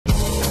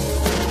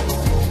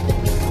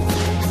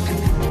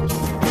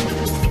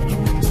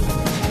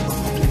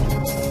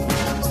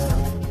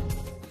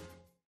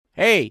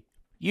Hey,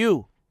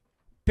 you,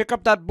 pick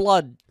up that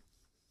blood.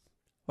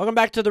 Welcome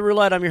back to the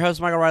Roulette. I'm your host,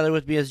 Michael Riley.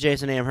 With me is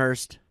Jason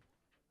Amherst.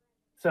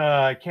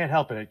 I can't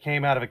help it. It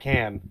came out of a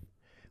can.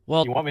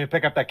 Well, You want me to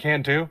pick up that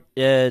can too?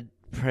 you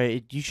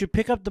should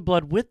pick up the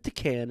blood with the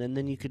can, and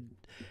then you could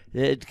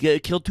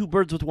kill two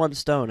birds with one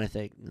stone. I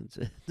think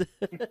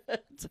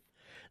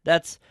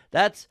that's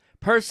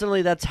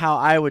personally that's how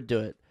I would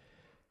do it,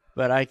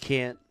 but I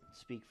can't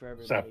speak for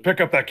So everybody.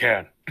 pick up that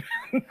can.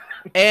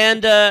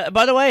 And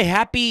by the way,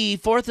 happy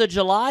 4th of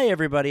July,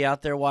 everybody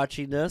out there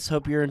watching this.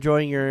 Hope you're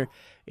enjoying your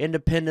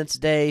Independence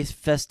Day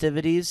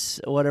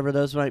festivities, whatever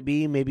those might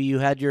be. Maybe you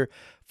had your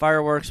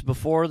fireworks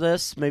before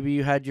this. Maybe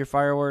you had your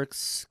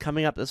fireworks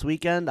coming up this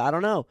weekend. I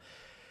don't know.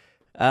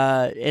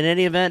 In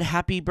any event,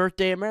 happy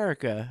birthday,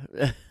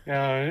 America.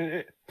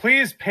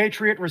 Please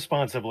patriot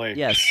responsibly.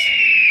 Yes.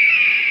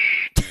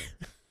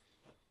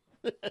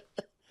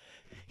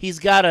 He's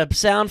got a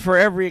sound for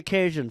every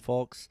occasion,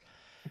 folks.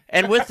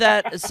 And with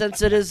that,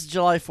 since it is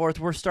July 4th,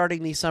 we're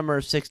starting the summer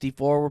of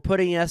 64. We're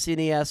putting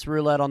SNES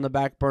Roulette on the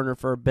back burner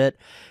for a bit,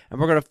 and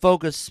we're going to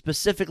focus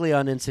specifically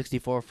on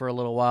N64 for a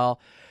little while.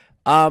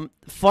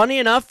 Funny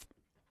enough,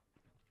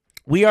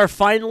 we are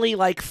finally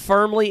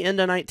firmly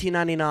into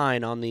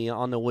 1999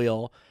 on the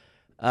wheel,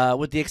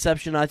 with the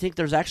exception, I think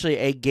there's actually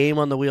a game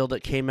on the wheel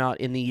that came out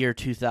in the year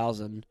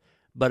 2000,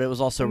 but it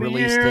was also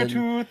released in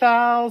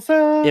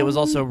 2000. It was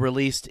also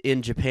released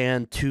in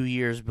Japan 2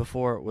 years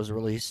before it was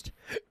released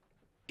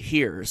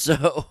here.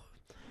 So,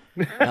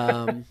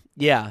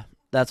 yeah,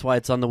 that's why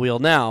it's on the wheel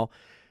now.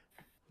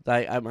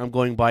 I'm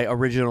going by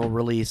original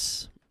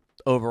release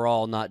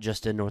overall, not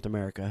just in North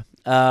America.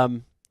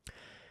 In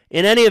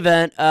any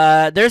event,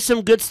 there's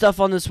some good stuff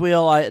on this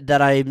wheel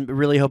that I'm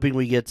really hoping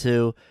we get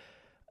to.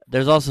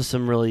 There's also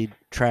some really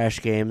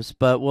trash games,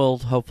 but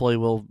hopefully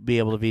we'll be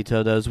able to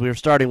veto those. We're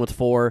starting with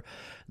 4.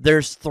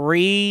 There's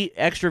 3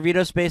 extra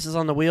veto spaces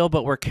on the wheel,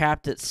 but we're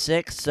capped at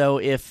 6, so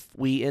if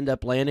we end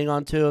up landing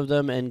on 2 of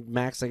them and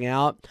maxing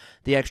out,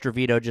 the extra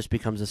veto just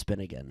becomes a spin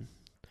again.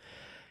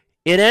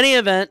 In any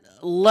event,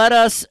 let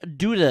us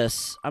do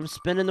this. I'm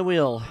spinning the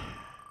wheel.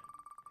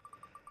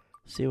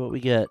 See what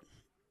we get.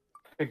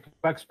 Big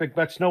bucks,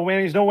 no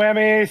whammies, no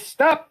whammies.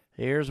 Stop!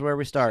 Here's where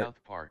we start. South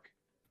Park.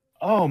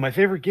 Oh, my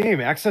favorite game,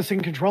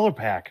 Accessing Controller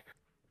Pack.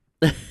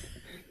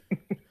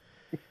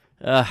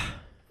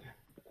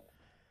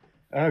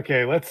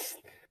 Okay, let's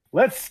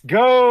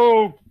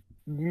go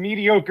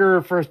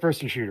mediocre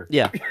first-person shooter.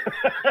 Yeah.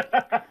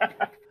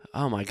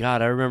 Oh my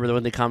god, I remember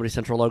when the Comedy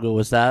Central logo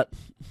was that.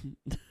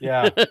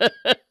 Yeah.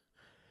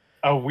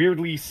 A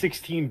weirdly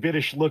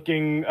 16-bitish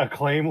looking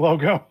Acclaim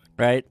logo.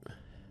 Right?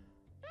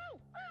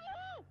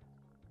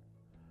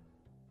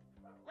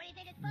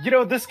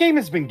 This game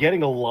has been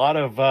getting a lot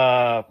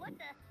of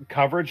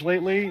coverage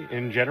lately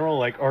in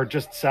general, or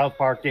just South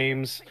Park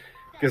games.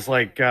 Because,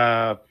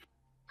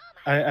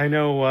 I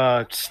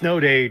know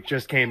Snow Day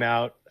just came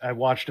out. I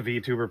watched a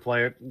VTuber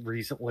play it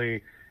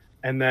recently.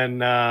 And then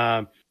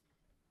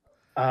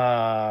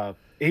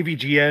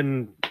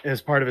AVGN,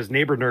 as part of his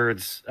Neighbor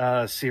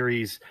Nerds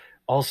series,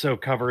 also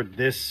covered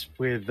this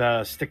with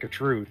Stick of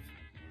Truth.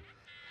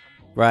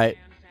 Right.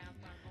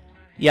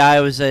 Yeah, I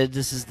was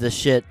this is the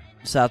shit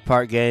South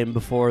Park game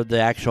before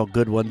the actual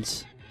good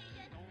ones.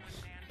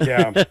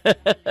 Yeah.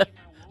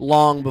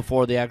 Long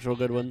before the actual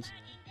good ones.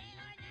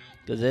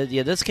 Because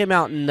this came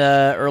out in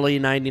early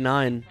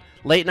 99.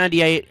 Late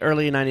 98,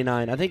 early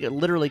 99. I think it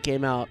literally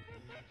came out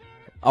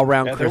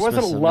around Christmas. There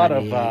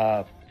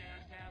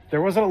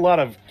wasn't a lot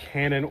of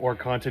canon or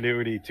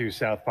continuity to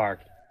South Park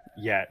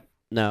yet.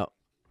 No.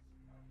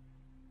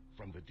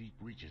 From the deep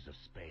reaches of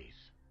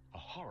space, a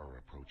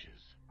horror approaches.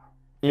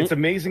 It's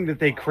amazing that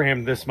they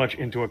crammed this much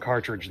into a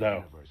cartridge,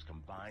 though.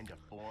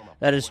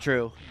 That is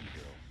true.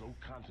 So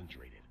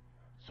concentrated,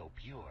 so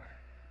pure,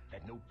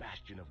 that no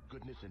bastion of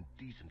goodness and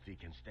decency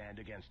can stand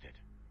against it.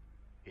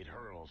 It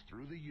hurls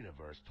through the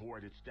universe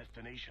toward its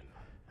destination.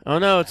 Oh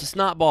no, it's a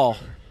snot ball.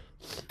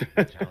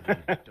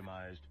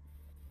 Victimized,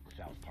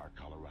 South Park,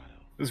 Colorado.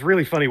 It was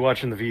really funny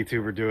watching the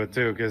VTuber do it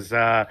too, because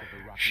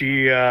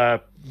she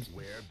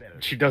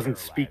doesn't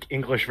speak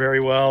English very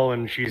well,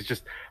 and she's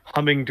just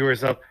humming to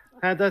herself.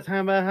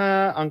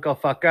 Uncle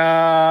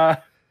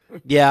fucker.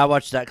 Yeah, I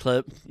watched that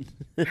clip.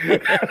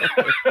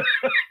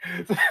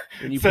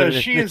 So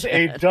she is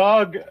a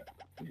dog.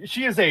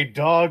 She is a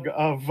dog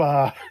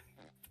of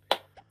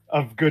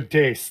good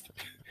taste.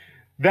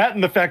 That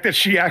and the fact that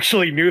she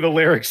actually knew the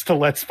lyrics to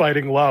 "Let's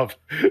Fighting Love."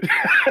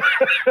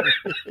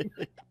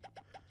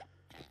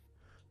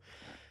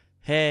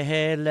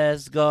 Hey,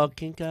 let's go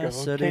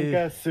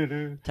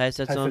kinkasuru.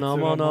 Taisetsu no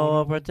mono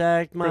will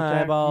protect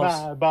my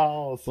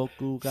balls. Still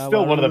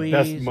one of the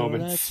best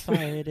moments. Let's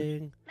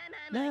fighting.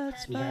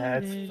 Let's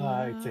fighting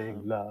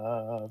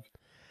love.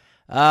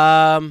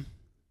 I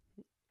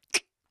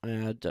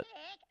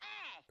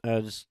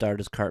just started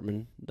as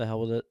Cartman. The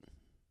hell with it.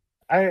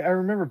 I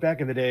remember back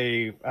in the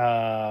day,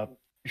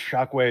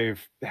 Shockwave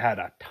had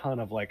a ton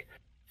of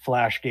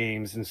Flash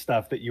games and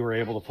stuff that you were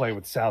able to play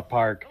with South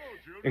Park,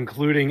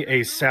 including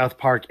a South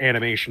Park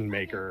animation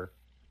maker.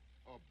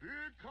 A big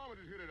comet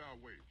has hit it.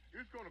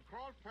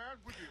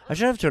 I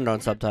should have turned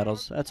on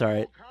subtitles. That's all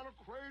right.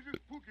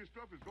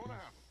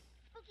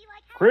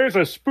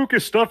 Crazy spooky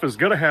stuff is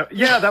gonna happen.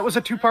 Yeah, that was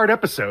a 2-part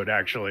episode,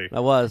 actually.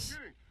 That was.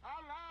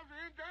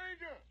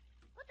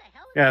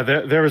 Yeah,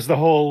 there was the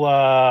whole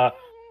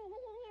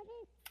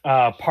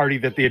party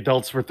that the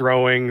adults were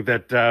throwing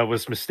that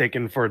was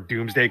mistaken for a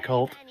doomsday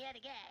cult.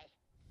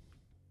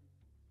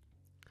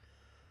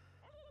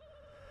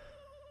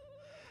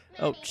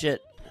 Oh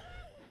shit.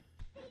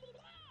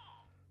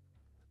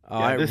 Oh,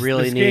 Yeah, I this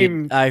really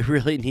game-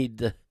 need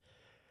the.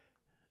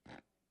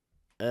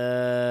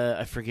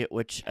 I forget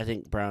which. I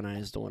think Brown Eye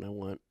is the one I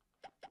want.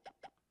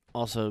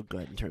 Also, go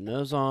ahead and turn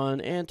those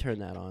on and turn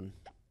that on.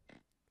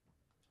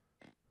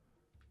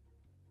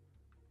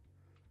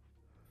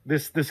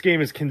 This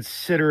game is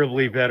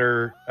considerably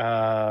better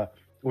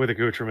with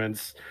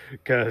accoutrements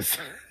because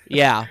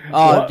Yeah.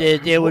 Oh,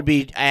 it would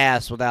be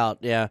ass without.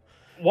 Yeah.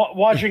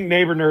 watching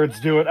neighbor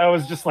nerds do it, I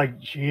was just like,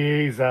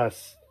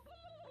 Jesus.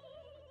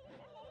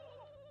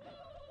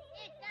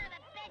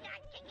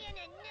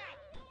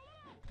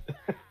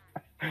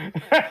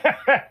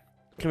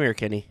 Come here,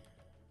 Kenny.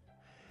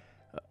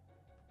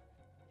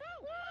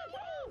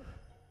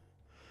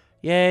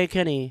 Yay,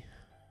 Kenny.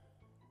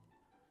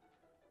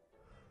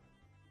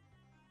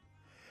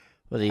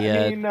 Well, the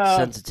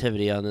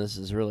sensitivity on this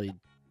is really...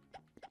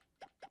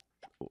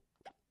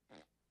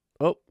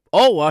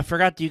 Oh, I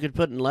forgot that you could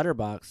put in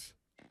letterbox.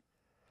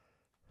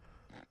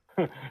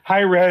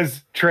 High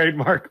res,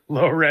 trademark,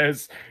 low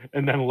res,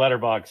 and then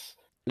letterbox.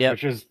 Yep.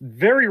 Which is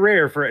very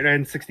rare for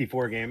an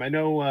N64 game. I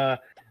know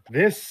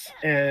this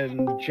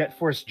and Jet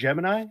Force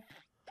Gemini.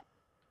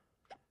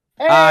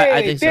 Hey,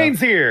 I think so.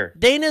 Dane's here.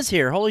 Dane is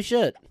here. Holy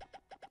shit.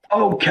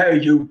 Okay,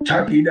 you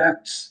turkey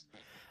necks.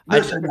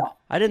 Listen up.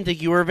 I didn't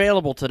think you were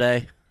available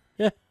today.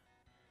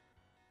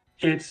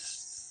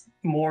 It's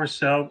more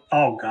so.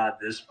 Oh god,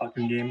 this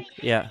fucking game.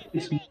 Yeah.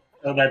 It's more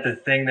so that the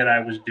thing that I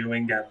was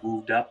doing got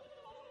moved up.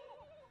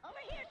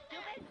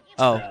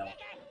 Oh. So,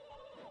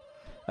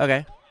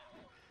 Okay.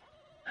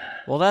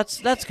 Well, that's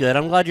good.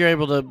 I'm glad you're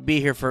able to be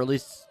here for at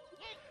least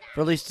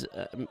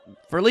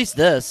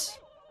this.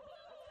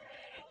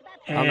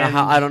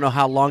 I don't know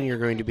how long you're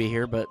going to be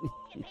here, but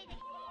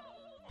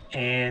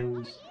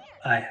and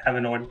I have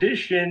an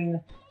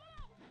audition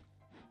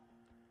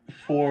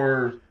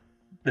for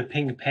the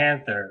Pink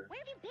Panther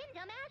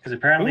because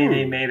apparently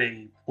they made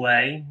a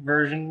play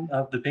version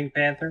of the Pink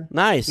Panther,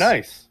 nice.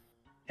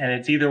 and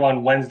it's either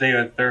on Wednesday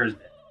or Thursday.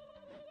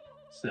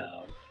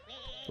 So,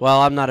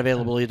 Well, I'm not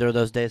available either of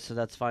those days, so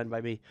that's fine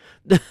by me.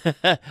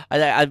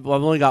 I've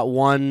only got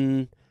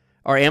one,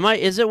 or am I?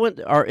 Is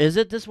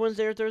it this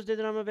Wednesday or Thursday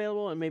that I'm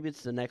available? And maybe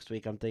it's the next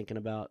week I'm thinking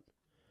about.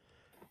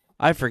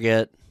 I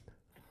forget.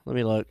 Let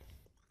me look.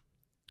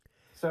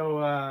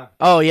 So,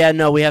 Oh yeah,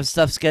 no, we have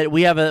stuff scheduled.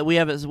 We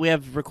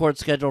have record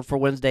scheduled for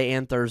Wednesday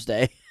and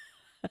Thursday.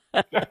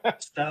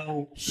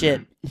 so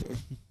Shit.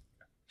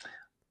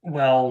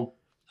 well,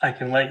 I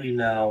can let you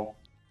know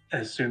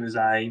as soon as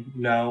I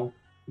know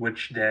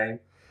which day.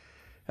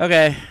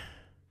 Okay.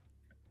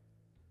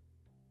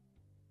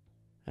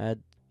 I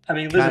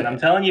mean, listen, I'm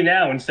telling you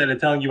now instead of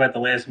telling you at the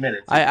last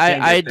minute.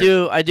 I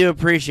do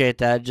appreciate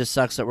that. It just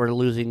sucks that we're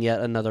losing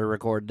yet another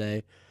record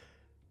day.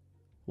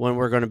 When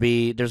there's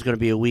gonna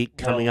be a week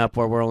coming up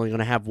where we're only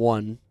gonna have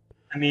one.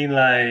 I mean,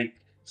 like,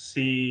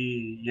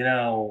 see,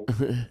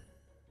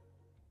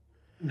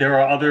 there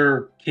are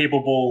other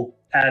capable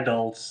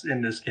adults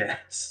in this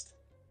cast.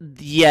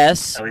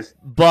 Yes, At least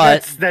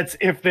but that's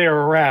if they're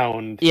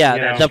around.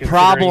 yeah, the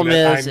problem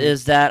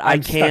is that I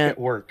I'm stuck can't. at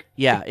work.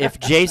 Yeah, if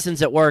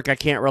Jason's at work, I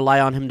can't rely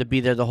on him to be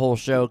there the whole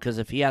show because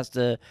if he has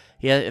to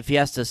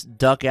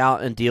duck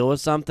out and deal with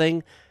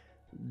something,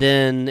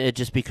 then it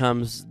just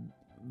becomes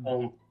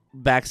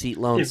backseat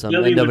lonesome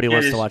and nobody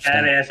wants to watch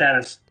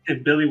that.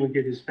 If Billy would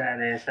get his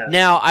fat ass out.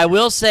 Now, I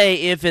will say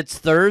if it's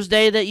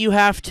Thursday that you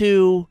have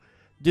to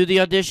do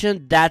the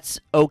audition, that's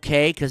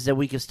okay because then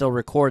we can still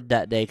record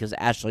that day because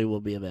Ashley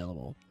will be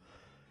available.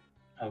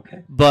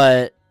 Okay.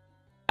 But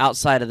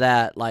outside of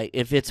that, like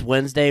if it's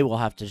Wednesday, we'll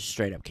have to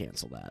straight up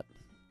cancel that.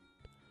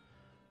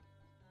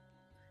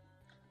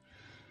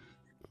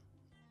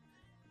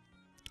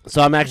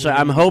 So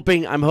I'm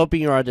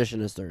hoping your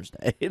audition is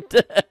Thursday.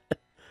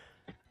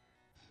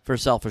 For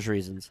selfish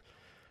reasons.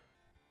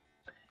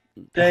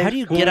 How do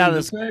you get out of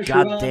this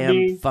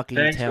goddamn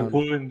fucking town?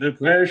 Putting the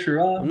pressure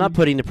on I'm not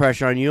putting the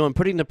pressure on you. I'm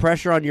putting the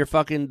pressure on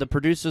the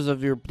producers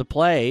of the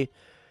play.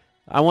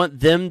 I want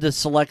them to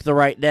select the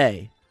right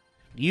day.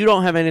 You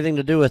don't have anything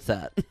to do with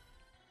that.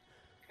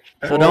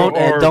 So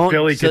don't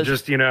Billy could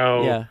just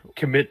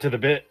commit to the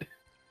bit.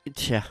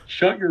 Yeah.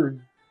 Shut your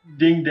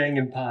ding dang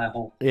and pie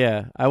hole.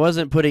 Yeah, I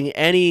wasn't putting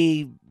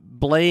any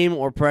blame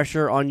or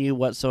pressure on you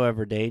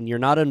whatsoever, Dane. You're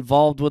not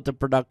involved with the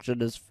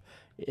production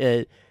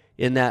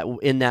in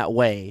that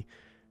way.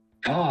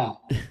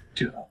 Oh,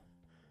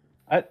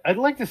 I'd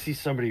like to see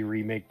somebody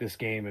remake this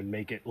game and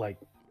make it like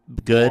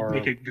good.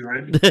 Make it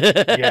good.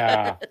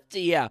 Yeah.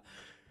 Yeah.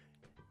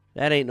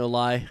 That ain't no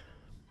lie.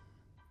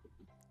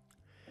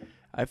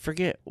 I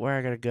forget where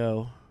I gotta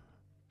go.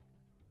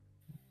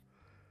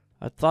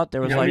 I thought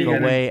there was You know, like you a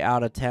gotta- way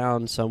out of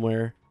town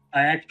somewhere.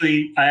 I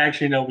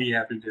actually know what you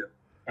have to do.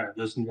 All right,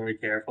 listen very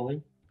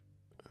carefully.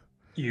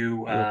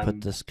 You I'm gonna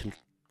put this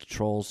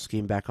control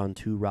scheme back on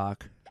 2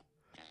 rock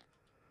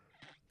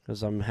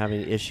because I'm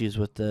having issues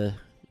with the.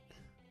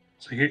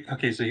 so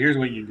here's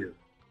what you do.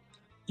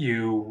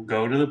 You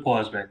go to the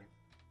pause menu,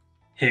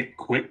 hit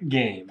quit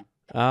game,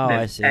 Oh, then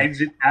I see.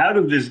 exit out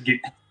of this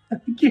game.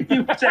 You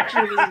was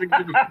actually listening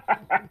to me.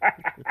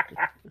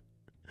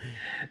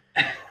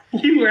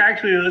 You were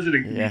actually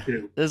listening to Yeah. me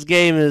too. This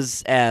game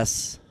is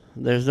ass.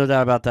 There's no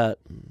doubt about that.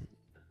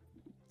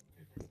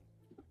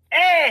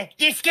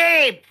 This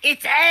game,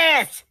 it's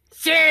ass!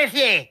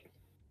 Seriously!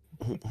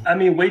 I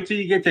mean, wait till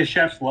you get to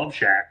Chef's Love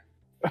Shack.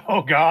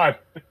 Oh God.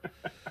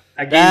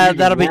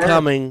 That'll be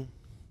coming.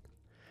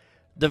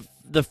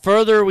 The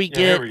further we Yeah, get,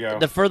 there we go.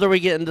 the further we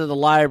get into the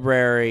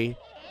library,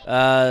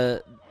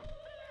 the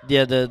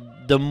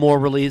more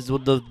release,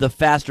 the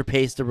faster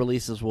paced the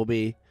releases will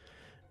be.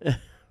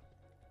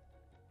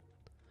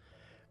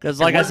 Because,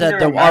 like I wasn't said,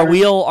 there a our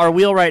library-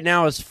 wheel right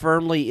now is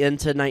firmly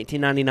into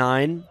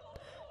 1999.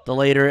 The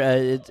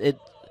later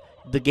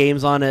the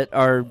games on it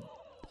are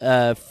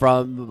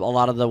from a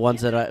lot of the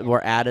ones that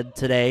were added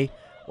today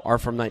are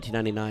from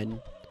 1999,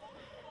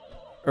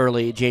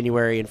 early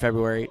January and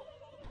February.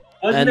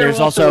 Wasn't and there there's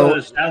also also-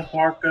 a South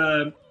Park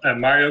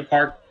Mario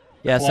Kart?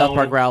 Yeah, clone South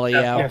Park of Rally.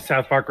 South Yeah, Yeah,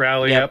 South Park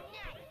Rally. Yep. Yep.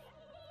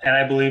 And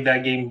I believe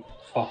that game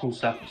fucking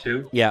sucked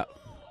too. yeah.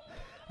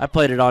 I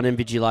played it on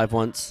MVG Live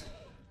once.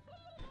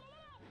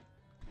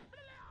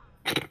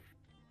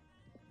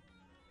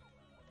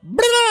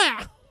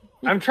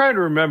 I'm trying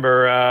to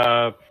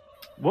remember.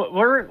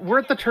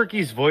 Weren't the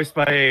turkeys voiced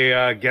by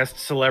a guest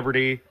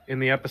celebrity in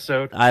the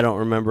episode? I don't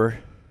remember.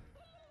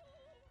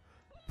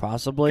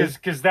 Possibly.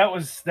 Because that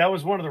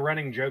was one of the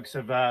running jokes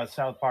of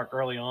South Park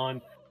early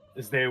on,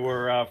 is they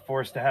were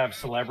forced to have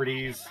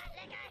celebrities,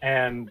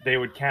 and they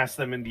would cast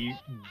them in the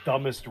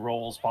dumbest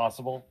roles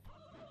possible.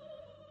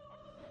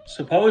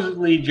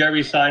 Supposedly,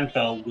 Jerry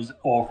Seinfeld was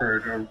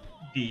offered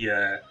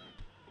the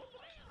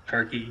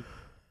turkey.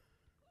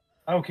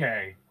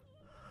 Okay.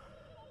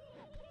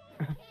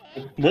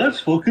 That's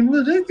fucking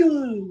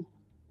ridiculous.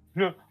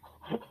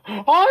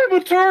 I'm a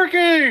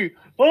turkey!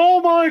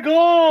 Oh my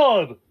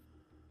god!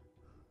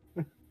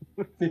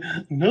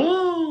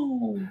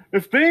 No.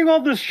 If being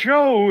on this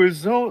show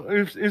is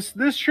if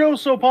this show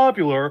so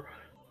popular,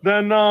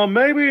 then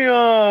maybe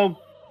I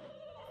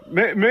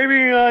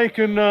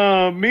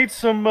can meet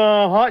some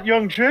hot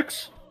young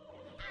chicks.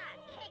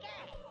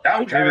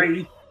 No,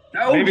 Jerry.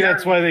 No, Maybe Jerry.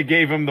 that's why they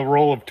gave him the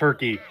role of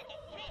turkey.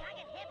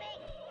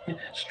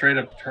 Straight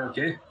up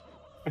turkey.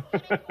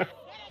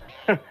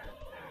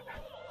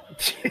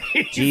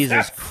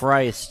 Jesus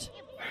Christ.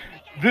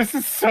 This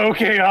is so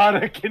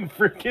chaotic and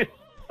freaking.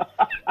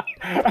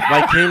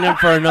 My kingdom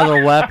for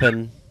another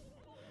weapon.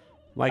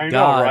 My I know,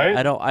 God,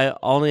 right? I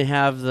only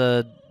have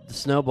the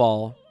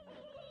snowball.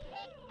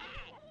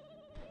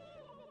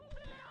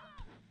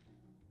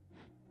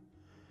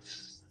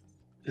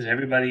 Is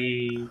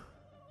anybody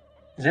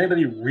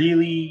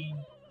really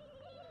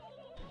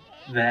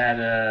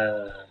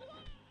that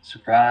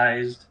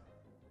surprised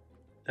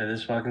that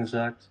this fucking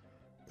sucks?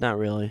 Not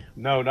really.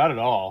 No, not at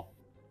all.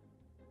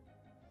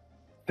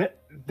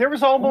 There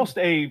was almost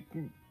a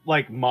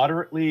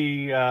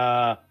moderately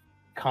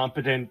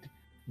competent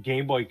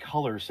Game Boy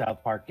Color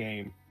South Park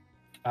game,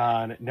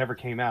 and it never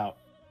came out.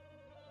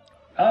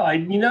 Oh,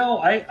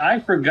 I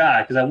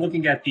forgot because I'm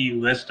looking at the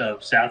list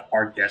of South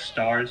Park guest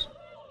stars.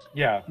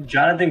 Yeah.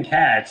 Jonathan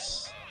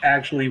Katz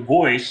actually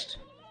voiced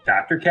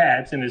Dr.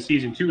 Katz in a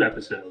season 2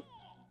 episode.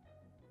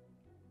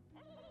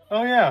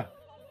 Oh yeah.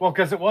 Well,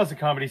 because it was a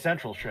Comedy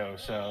Central show,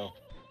 so.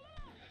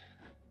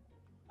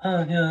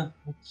 Oh yeah,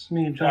 it's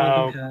me,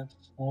 Jonathan Katz.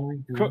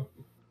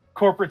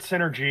 Corporate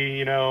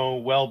synergy,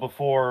 well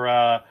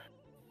before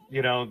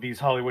these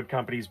Hollywood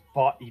companies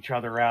bought each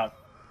other out.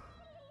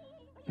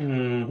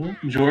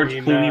 Mm-hmm. George I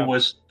mean, Clooney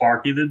was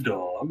Sparky the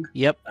dog.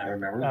 Yep. I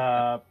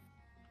remember.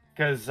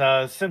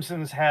 Because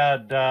Simpsons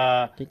had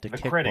I think the the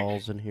critic.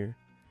 kickball's in here.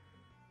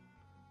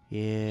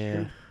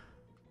 Yeah.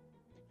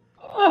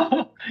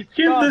 Oh,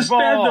 give this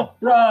man the Dodgeball.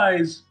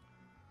 prize.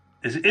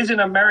 This isn't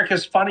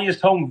America's Funniest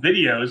Home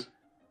Videos,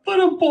 but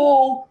a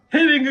ball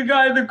hitting a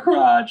guy in the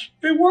crotch.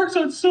 It works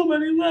on so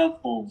many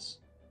levels.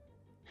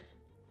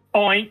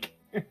 Oink.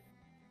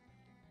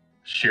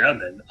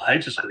 Sherman, I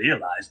just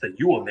realized that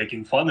you were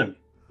making fun of me.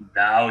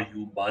 Now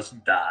you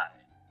must die.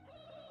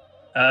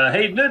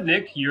 Hey,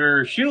 Nudnik,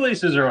 your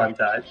shoelaces are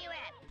untied.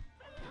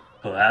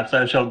 Perhaps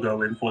I shall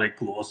go in for a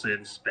closer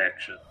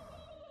inspection.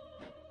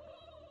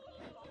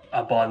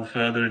 Upon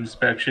further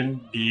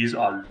inspection, these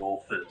are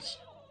loafers.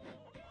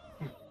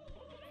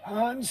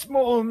 On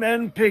Small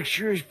Men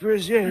Pictures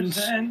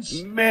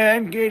presents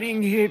Man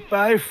Getting Hit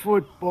by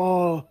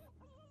Football.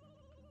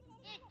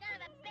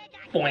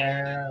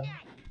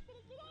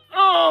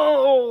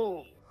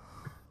 Oh!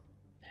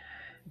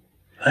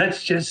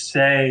 Let's just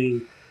say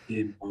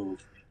it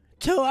moved me.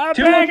 To a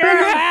To a bigger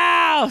bigger-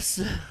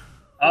 house!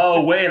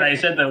 Oh, wait, I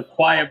said the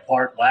quiet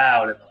part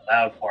loud and the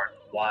loud part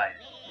quiet.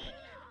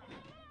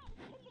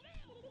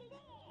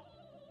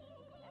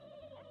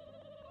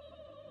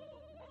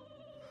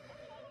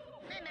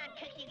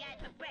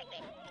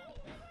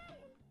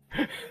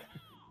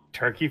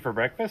 Turkey for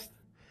breakfast?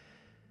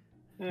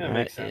 Yeah,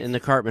 makes sense. In the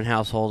Cartman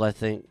household, I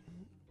think.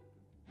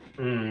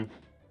 Hmm.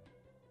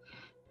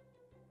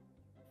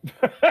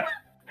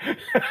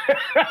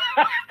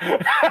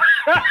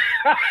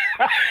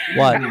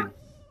 What?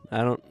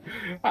 I don't.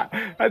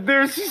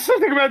 There's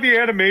something about the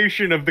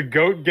animation of the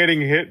goat getting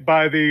hit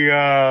by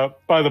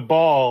the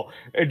ball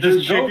and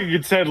just The goat- shaking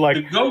its head like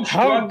The goat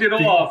how shrugged it do-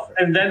 off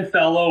and then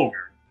fell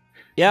over.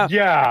 Yeah.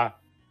 Yeah.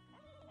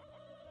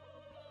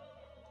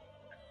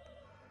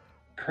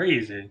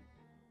 Crazy.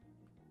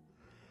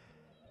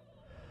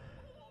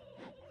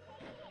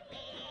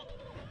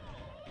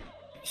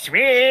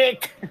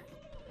 Sweet.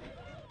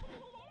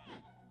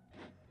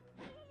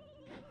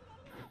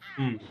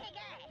 Hmm.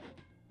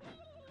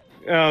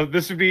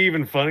 This would be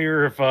even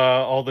funnier if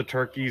all the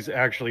turkeys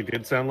actually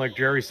did sound like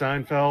Jerry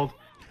Seinfeld.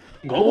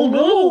 Gobble,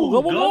 gobble,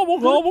 Gobble, gobble,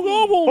 gobble,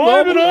 gobble,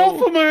 I'm an gobble.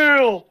 alpha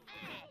male.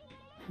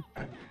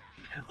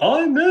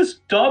 I miss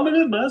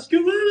dominant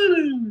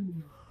masculinity.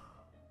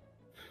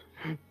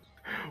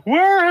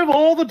 Where have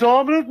all the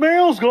dominant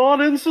males gone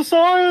in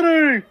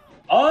society?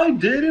 I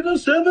dated a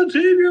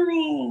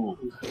 17-year-old.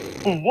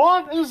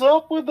 What is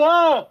up with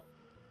that?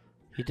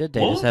 He did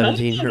date a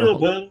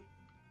 17-year-old.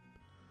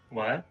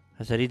 What?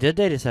 I said he did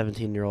date a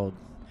 17-year-old.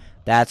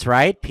 That's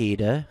right,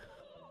 Peter.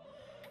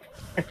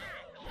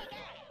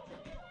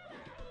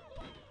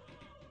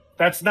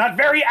 That's not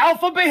very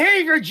alpha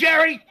behavior,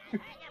 Jerry.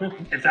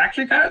 It's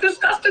actually kind of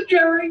disgusting,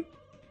 Jerry.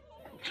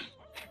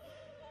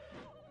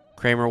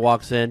 Kramer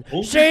walks in.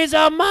 Oh. She's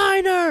a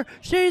minor.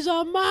 She's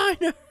a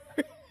minor.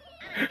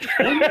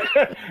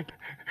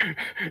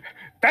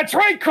 That's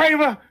right,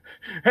 Kramer.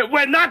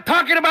 We're not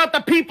talking about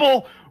the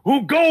people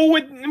who go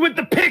with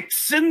the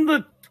pigs and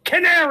the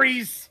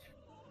canaries.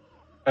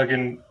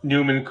 Fucking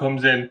Newman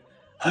comes in.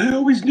 I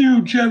always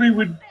knew Jerry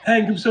would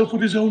hang himself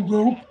with his own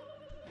rope.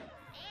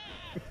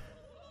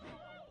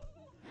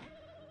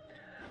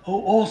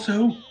 Oh,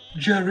 also,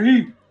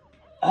 Jerry,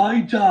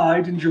 I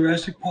died in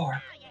Jurassic Park.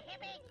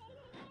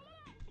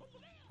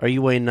 Are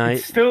you Wayne Knight?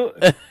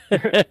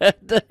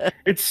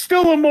 It's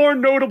still a more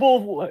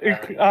notable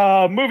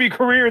movie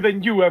career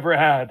than you ever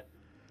had.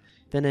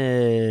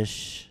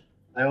 Finish.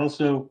 I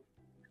also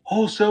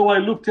I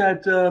looked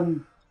at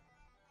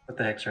what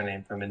the heck's her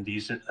name from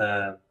Indecent?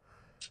 Oh,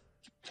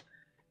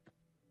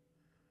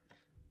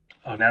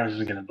 now this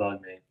is gonna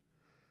bug me.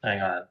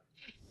 Hang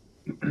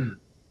on.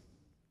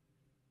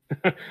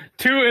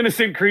 Two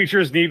innocent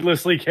creatures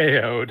needlessly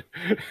KO'd.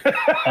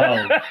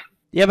 Oh,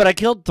 Yeah, but I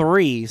killed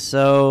 3,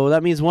 so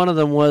that means one of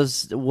them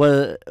was not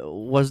an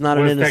Was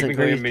innocent technically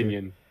creature. a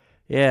minion.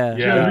 Yeah,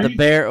 Yeah. The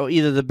bear,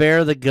 either the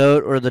bear, the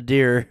goat, or the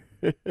deer.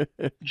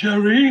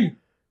 Jerry,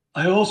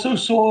 I also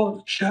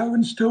saw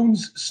Sharon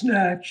Stone's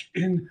snatch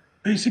in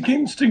Basic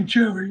Instinct,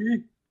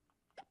 Jerry.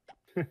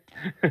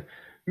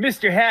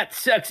 Mr. Hat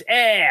sucks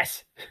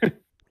ass.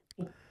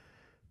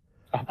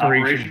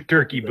 Operation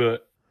Turkey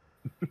Butt.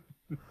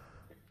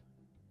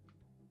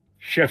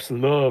 Chef's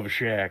Love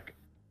Shack.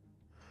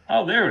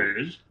 Oh, there it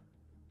is.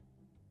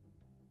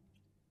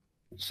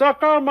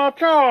 Suck on my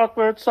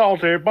chocolate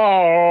salty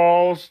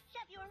balls.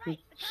 Chef, you were right.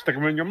 Stick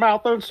them in your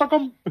mouth and suck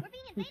them. We're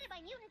being invaded by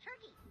mutant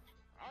turkeys.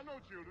 I know,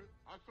 children.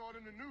 I saw it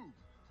in the news.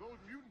 Those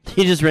mutant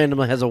He just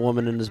randomly has a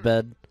woman in his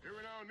bed.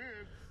 every now and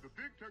then, the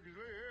big turkeys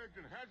lay eggs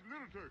and hatch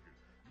little turkeys.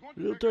 You want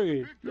to Little make the turkey,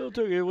 big little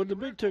turkey with the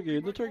big turkey,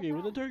 the turkey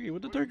with the turkey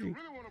with the Well, if turkey. you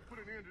really want to put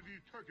an end to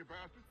these turkey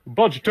bastards,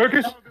 Bunch of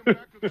turkeys. follow them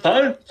back to the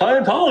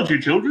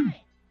Scientology, children.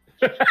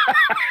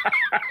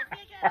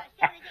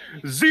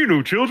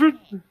 Xenu, children.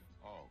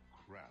 Oh,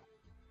 crap.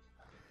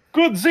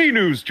 Good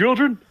Xenus,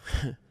 children.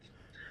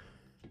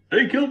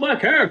 They killed my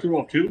character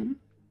off, children.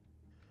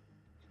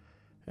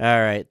 All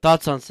right,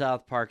 thoughts on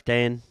South Park,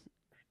 Dane?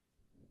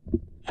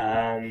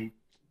 The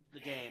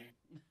game.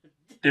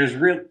 there's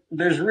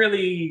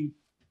really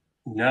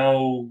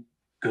no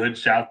good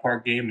South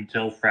Park game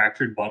until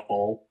Fractured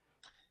Butthole.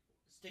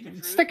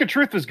 Stick of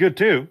Truth is good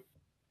too.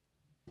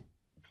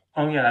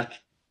 Oh yeah,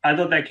 I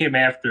thought that came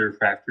after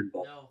Fractured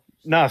Butthole. No.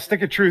 Nah,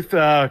 Stick of Truth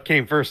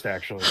came first,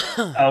 actually.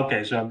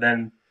 Okay, so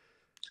then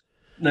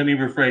let me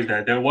rephrase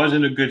that. There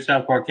wasn't a good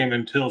South Park game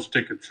until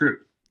Stick of Truth.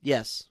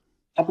 Yes.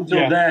 Up until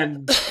Yeah.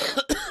 then,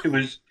 it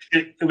was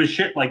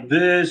shit like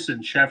this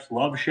and Chef's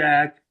Love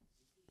Shack.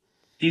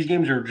 These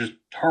games are just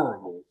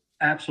terrible,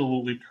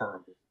 absolutely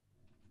terrible.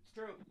 It's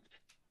true.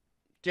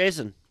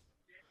 Jason.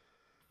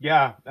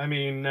 Yeah, I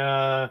mean,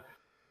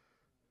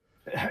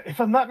 if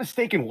I'm not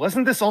mistaken,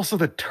 wasn't this also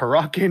the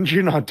Turok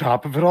engine on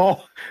top of it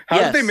all? How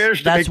yes, did they manage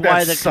to that's make that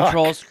why the suck?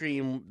 control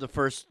screen, the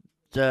first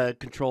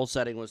control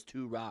setting was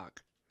 2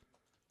 rock.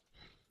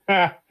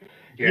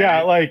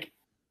 Yeah, like,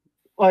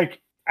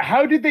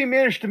 how did they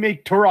manage to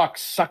make Turok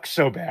suck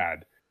so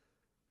bad?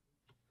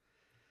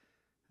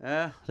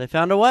 They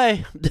found a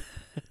way.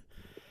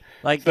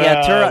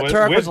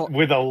 Turok was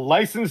with a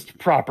licensed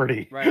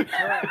property. right.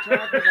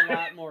 Turok was a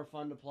lot more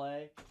fun to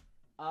play.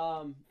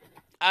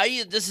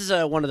 This is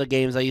one of the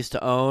games I used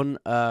to own.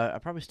 I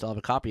probably still have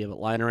a copy of it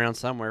lying around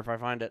somewhere if I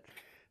find it.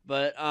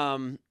 But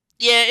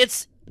yeah,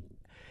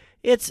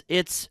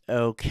 It's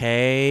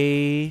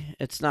okay.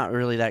 It's not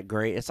really that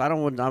great.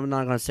 I'm not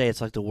gonna say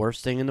it's like the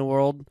worst thing in the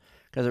world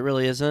because it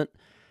really isn't.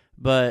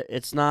 But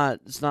it's not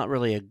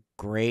really a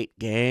great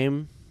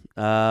game.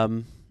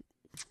 Scores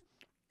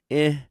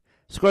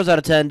out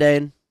of 10,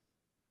 Dane.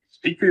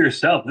 Speak for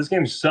yourself. This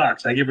game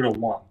sucks. I give it a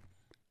 1.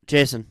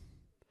 Jason.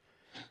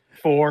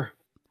 4.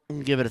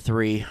 Give it a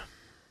 3.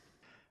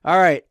 All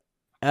right.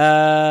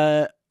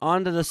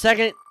 On to the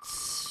second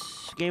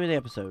game of the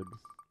episode.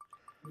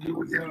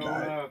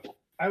 So,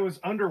 I was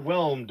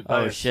underwhelmed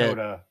by a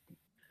soda,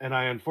 and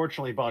I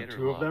unfortunately bought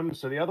 2 of them.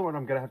 So the other one,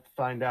 I'm gonna have to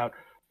find out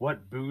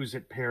what booze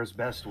it pairs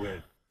best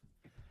with.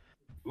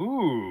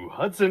 Ooh,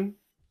 Hudson.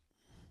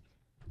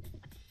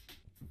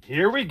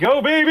 Here we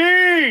go,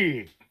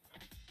 baby!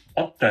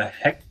 What the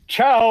heck?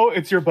 Ciao,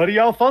 it's your buddy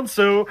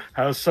Alfonso.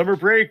 How's summer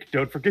break?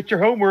 Don't forget your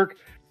homework.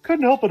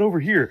 Couldn't help it over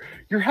here.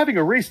 You're having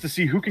a race to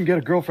see who can get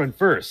a girlfriend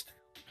first.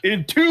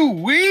 In 2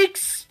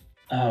 weeks?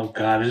 Oh,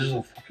 God. This is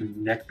a fucking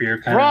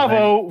neckbeard kind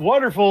Bravo, of thing.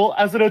 wonderful.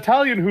 As an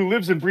Italian who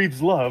lives and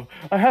breathes love,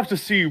 I have to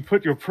see you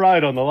put your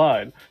pride on the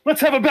line.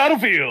 Let's have a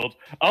battlefield.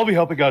 I'll be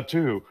helping out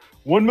too.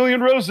 1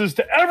 million roses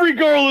to every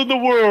girl in the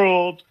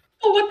world.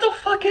 Oh, what the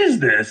fuck is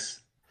this?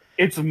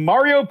 It's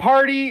Mario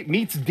Party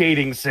meets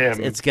dating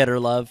sim. It's Get Her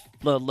Love,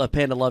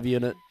 Panda Love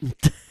Unit.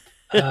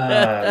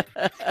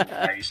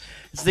 Nice.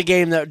 It's the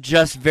game that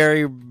just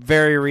very,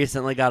 very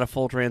recently got a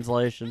full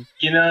translation.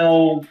 You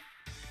know,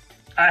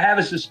 I have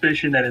a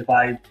suspicion that if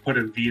I put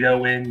a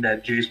veto in,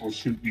 that Jace will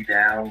shoot me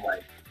down.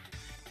 Like,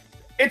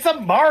 it's a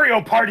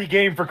Mario Party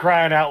game, for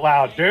crying out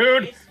loud,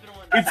 dude.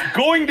 It's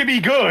going to be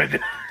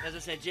good. As I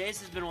said, Jace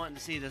has been wanting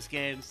to see this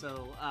game,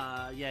 so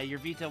yeah, your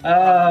veto will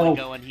probably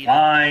go unheeded.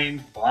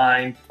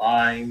 Fine.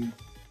 I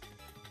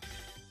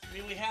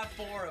mean, we have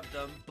 4 of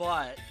them,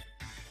 but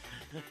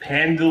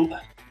Panda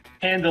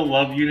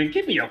Love Unit,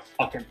 give me a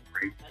fucking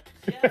break.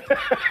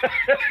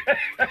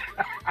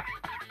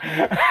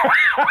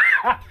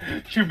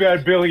 Too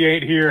bad Billy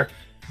ain't here.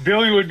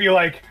 Billy would be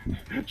like,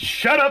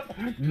 shut up,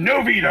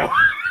 no veto.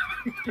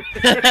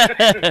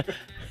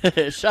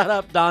 Shut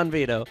up, Don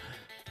Vito.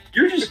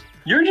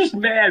 You're just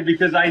mad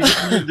because I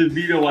used the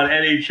veto on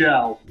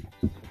NHL.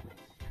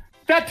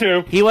 That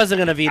too. He wasn't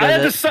going to veto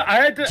this.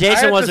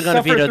 Jason wasn't going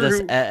to veto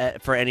through... this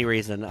for any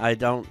reason.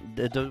 It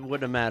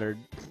wouldn't have mattered.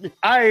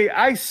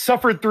 I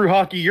suffered through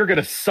hockey. You're going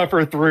to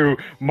suffer through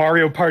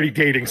Mario Party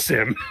dating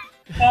sim.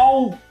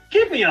 Oh,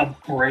 give me a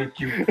break,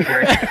 you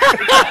prick.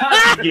 It's a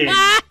hockey game.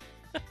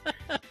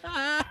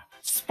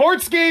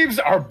 Sports games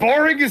are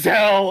boring as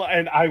hell,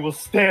 and I will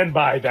stand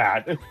by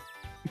that.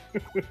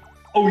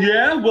 Oh,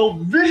 yeah? Well,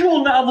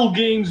 visual novel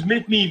games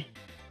make me...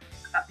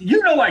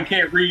 You know I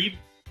can't read.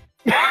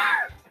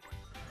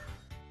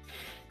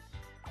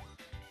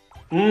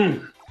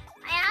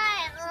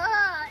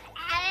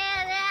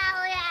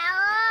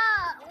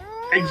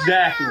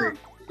 Exactly.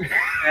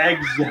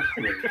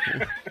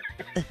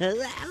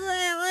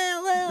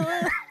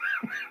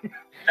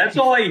 That's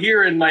all I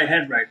hear in my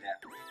head right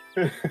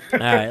now. All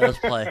right, let's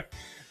play.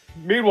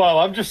 Meanwhile,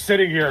 I'm just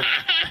sitting here.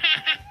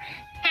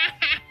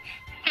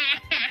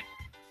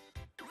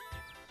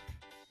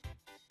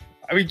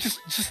 I mean,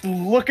 just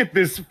look at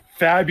this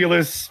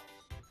fabulous,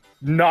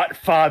 not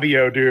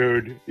Fabio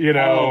dude,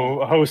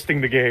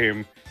 hosting the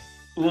game.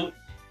 Look,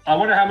 I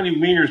wonder how many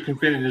wieners can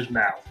fit in his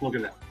mouth. Look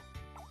at that.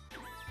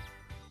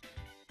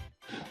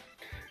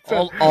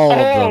 All of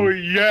them. Oh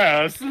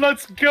yes,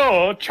 let's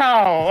go!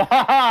 Ciao!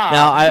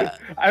 Now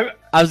I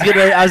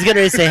was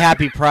gonna say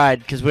Happy Pride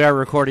because we are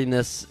recording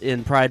this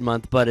in Pride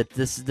Month, but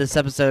this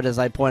episode, as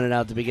I pointed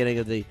out at the beginning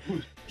of the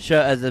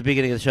show,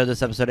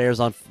 this episode airs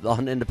on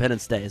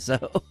Independence Day.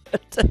 So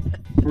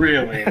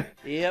really,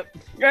 yep.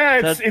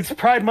 Yeah, it's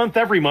Pride Month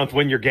every month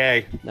when you're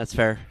gay. That's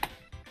fair.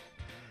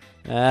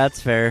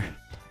 That's fair.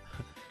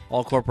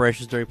 All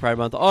corporations during Pride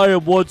Month. I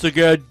am once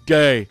again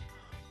gay.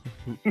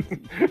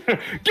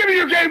 Give me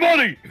your gay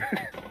money!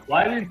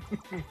 Why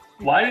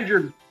did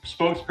your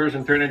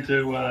spokesperson turn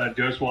into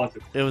Joe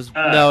Swanson? It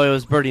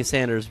was Bernie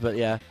Sanders, but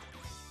yeah.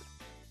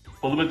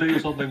 Well, let me tell you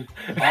something.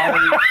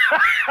 I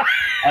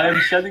am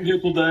sending here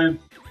today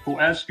to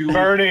ask you...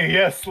 Bernie,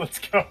 yes, let's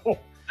go.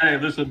 Hey,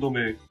 listen to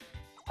me.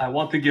 I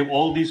want to give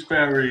all these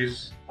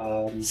fairies...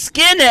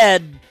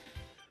 Skinhead!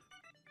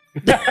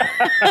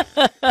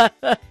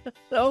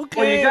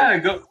 Okay.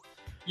 Well,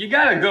 you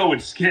gotta go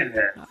with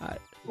skinhead.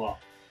 Well...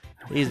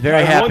 He's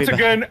very happy. Once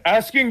again,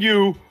 asking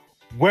you,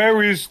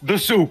 where is the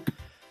soup?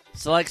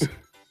 Select.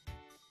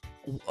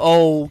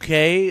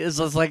 Okay, is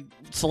this like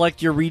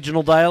select your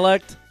regional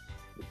dialect?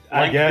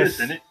 I guess.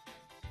 This,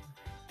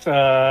 too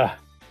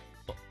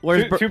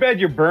bad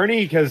you're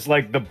Bernie, because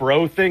like the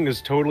bro thing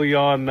is totally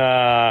on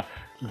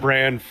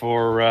brand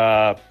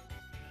for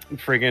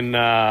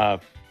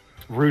friggin'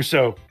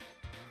 Russo.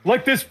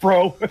 Like this,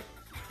 bro.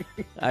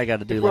 I got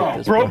to do like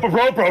this, bro.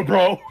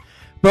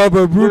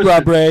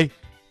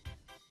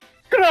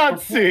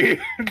 Grazie.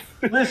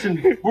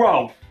 Listen,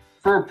 bro.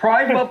 For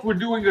Pride Month, we're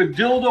doing a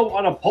dildo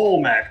on a pole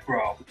match,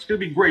 bro. It's gonna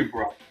be great,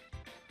 bro.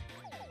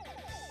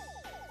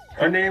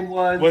 Her name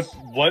was...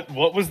 What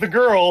was the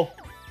girl?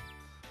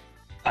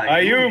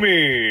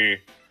 Ayumi!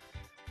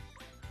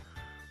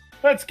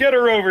 Let's get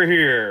her over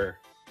here.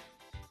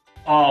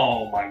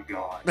 Oh my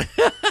god.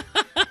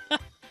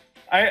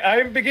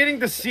 I'm beginning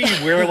to see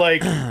where,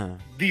 like,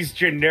 these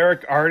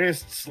generic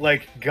artists,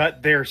 like,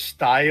 got their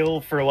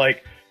style for,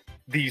 like,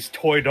 these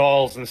toy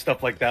dolls and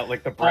stuff like that,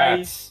 like the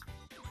Bratz.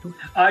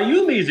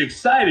 Ayumi's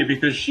excited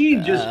because she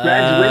just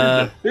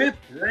graduated the 5th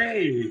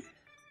grade.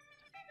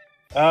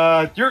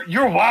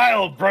 You're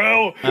wild,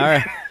 bro. All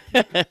right.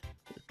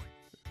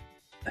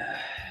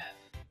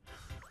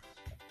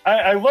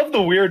 I love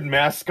the weird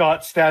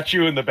mascot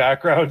statue in the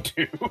background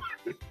too.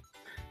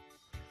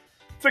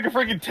 It's like a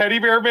freaking teddy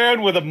bear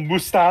man with a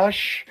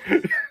mustache.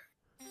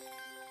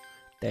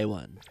 Day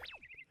one.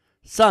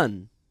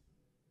 Sun.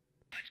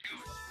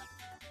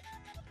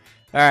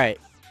 All right.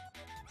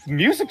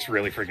 Music's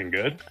really freaking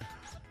good.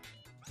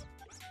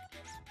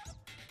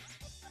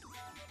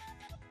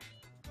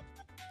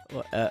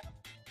 What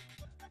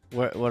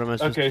am I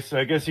supposed Okay, so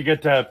I guess you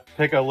get to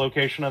pick a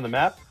location on the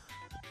map.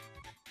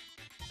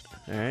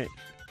 All right.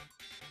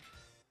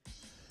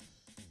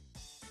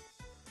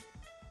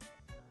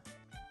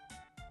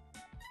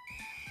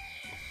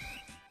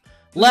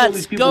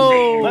 Let's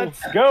go.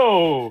 Let's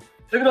go.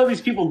 Look at all these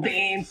people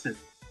dancing.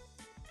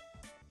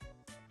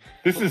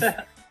 This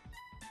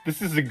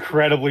is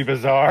incredibly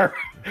bizarre,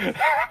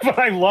 but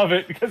I love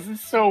it because it's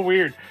so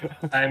weird.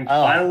 I'm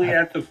finally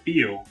at the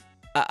field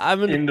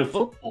I'm in the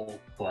football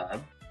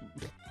club,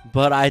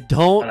 but I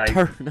don't but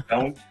turn. I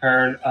don't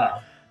turn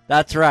up.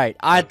 That's right.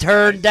 I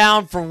turned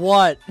down for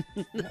what?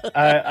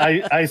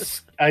 I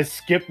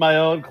skip my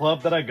own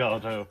club that I go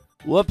to.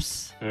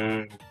 Whoops.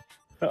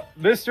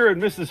 Mr.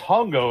 and Mrs.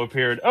 Hongo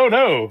appeared. Oh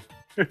no!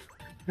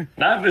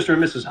 Not Mr.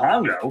 and Mrs.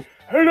 Hongo.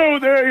 Hello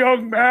there,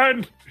 young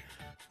man.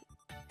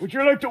 Would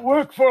you like to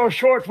work for a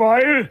short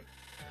while?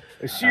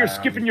 I see you're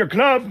skipping your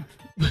club.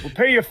 We'll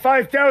pay you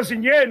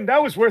 5,000 yen.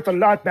 That was worth a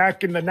lot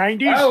back in the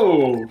 90s.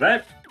 Oh,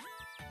 that...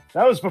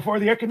 That was before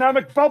the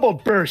economic bubble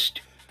burst.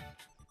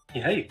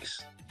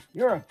 Yikes.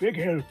 You're a big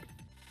help.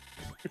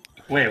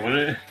 Wait,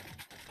 what?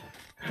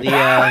 The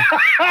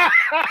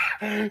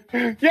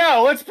Yeah,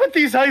 let's put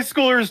these high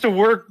schoolers to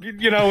work, in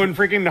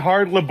freaking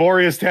hard,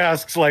 laborious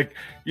tasks like,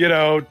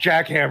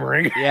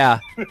 jackhammering. yeah.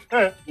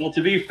 Well,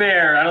 to be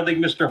fair, I don't think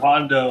Mr.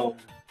 Hondo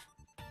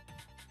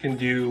can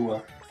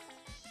do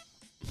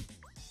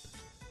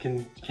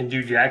can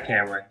do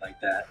jackhammering like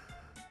that.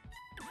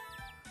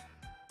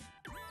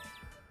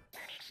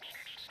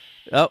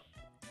 Oh,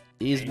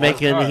 he's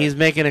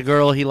making a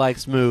girl he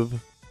likes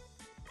move.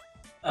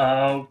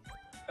 Oh,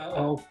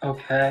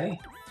 okay.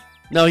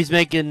 No, he's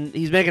making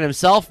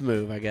himself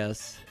move, I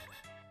guess.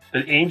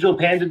 The angel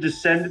panda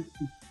descended.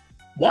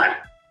 What?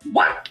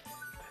 What?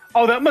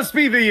 Oh, that must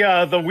be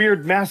the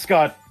weird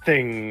mascot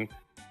thing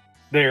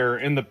there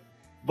in the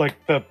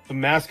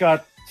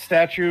mascot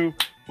statue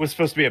was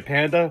supposed to be a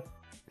panda,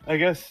 I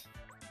guess.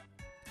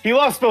 He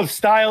lost both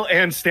style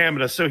and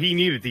stamina, so he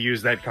needed to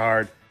use that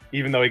card,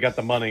 even though he got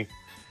the money.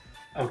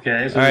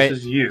 Okay, so All right, this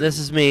is you. This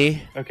is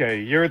me.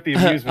 Okay, you're at the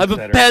amusement I'm a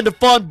center. panda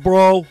fun,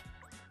 bro.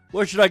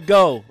 Where should I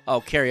go?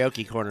 Oh,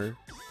 karaoke corner.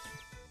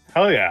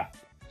 Hell yeah.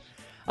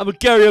 I'm a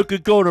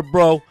karaoke corner,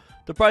 bro.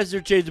 The prices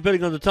are changed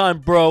depending on the time,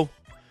 bro.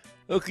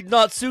 Okay,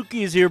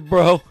 Natsuki is here,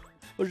 bro.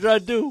 What should I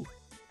do?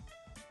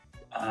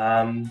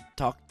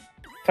 Talk.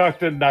 Talk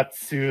to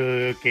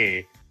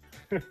Natsuki.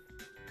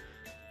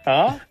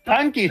 Huh?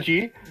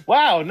 Pankichi?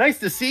 Wow, nice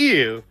to see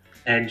you.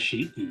 And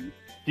Shiki.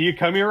 Do you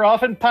come here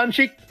often,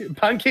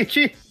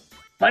 Pankichi?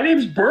 My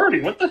name's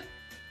Bernie. What the?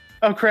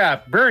 Oh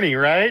crap, Bernie,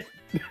 right?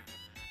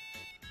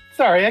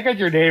 Sorry, I got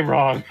your name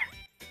wrong.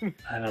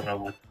 I don't know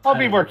what. I'll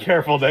be more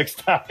careful next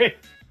time.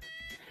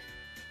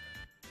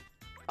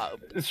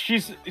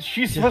 She's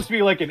supposed to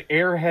be like an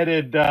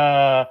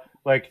airheaded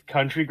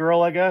country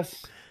girl, I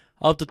guess.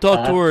 I'll have to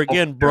talk to her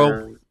again,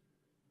 bro.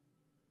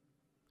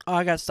 Oh,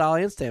 I got style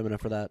and stamina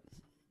for that.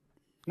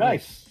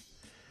 Nice.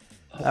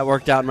 That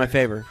worked out in my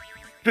favor.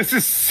 This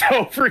is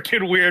so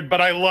freaking weird, but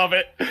I love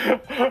it.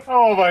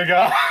 Oh my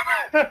god.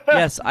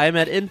 Yes, I'm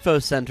at Info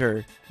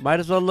Center. Might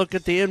as well look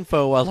at the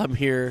info while I'm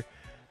here.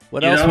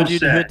 What else would you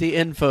do at the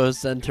Info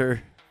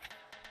Center?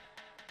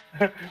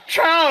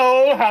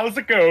 Ciao! How's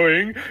it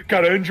going?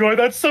 Gotta enjoy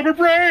that summer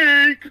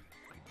break!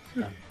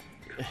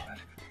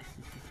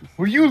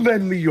 Will you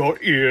lend me your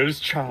ears,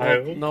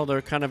 child? Well, no,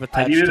 they're kind of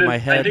attached to my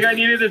head. I think I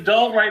need an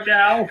adult right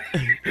now.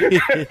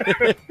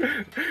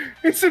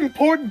 It's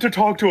important to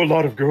talk to a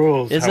lot of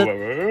girls, Is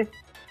however.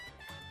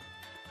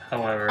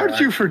 Aren't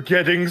you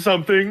forgetting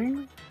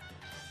something?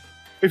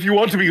 If you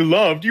want to be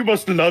loved, you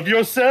must love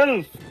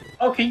yourself.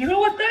 Okay, you know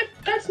what?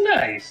 That's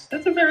nice.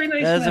 That's a very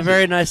nice. That's a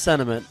very nice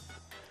sentiment.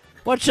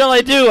 What shall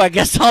I do? I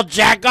guess I'll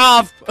jack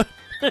off.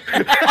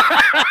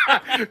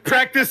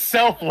 Practice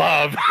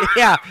self-love.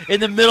 Yeah, in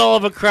the middle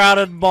of a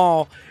crowded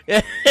mall,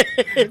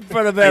 in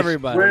front of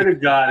everybody. I swear to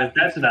God, if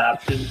that's an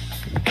option.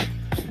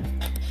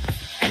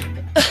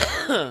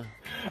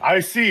 I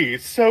see.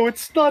 So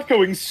it's not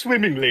going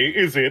swimmingly,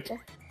 is it?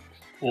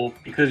 Well,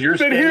 because you're.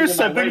 Then here's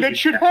something that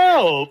should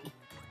help.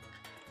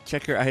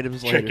 Check your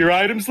items later. Check your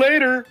items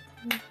later.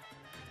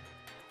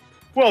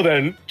 Well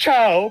then,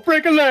 ciao,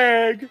 break a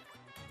leg.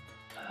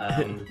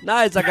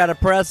 Nice, I got a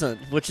present,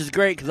 which is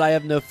great because I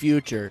have no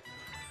future.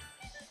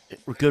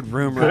 Good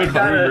rumor. Good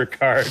rumor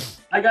card.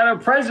 I got a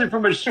present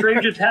from a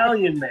strange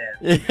Italian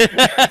man.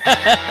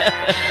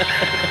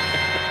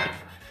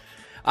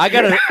 I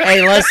got a.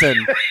 Hey,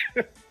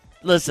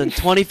 listen.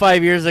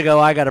 25 years ago,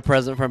 I got a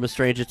present from a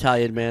strange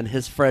Italian man.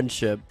 His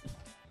friendship,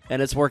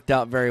 and it's worked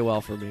out very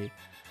well for me.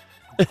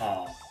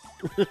 Oh,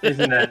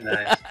 isn't that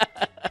nice?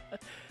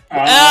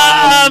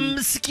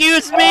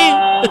 Excuse me.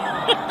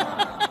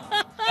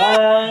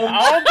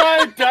 I'll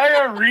buy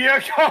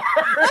diarrhea card.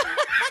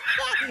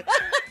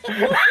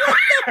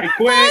 I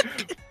quit.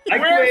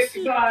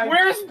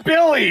 Where's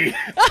Billy?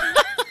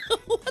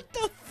 What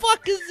the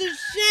fuck is this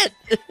shit?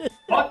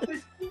 Fuck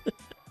this.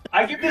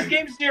 I give this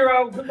game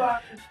 0.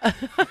 Goodbye.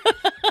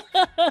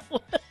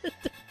 What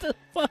the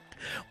fuck?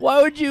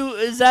 Why would you?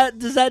 Does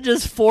that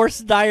just force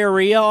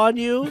diarrhea on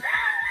you,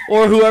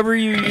 or whoever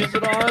you use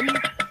it on?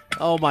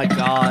 Oh my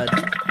god.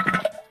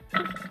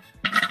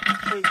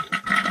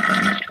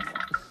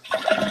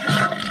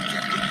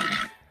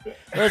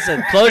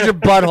 Listen, close your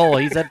butthole.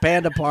 He's at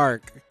Panda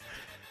Park.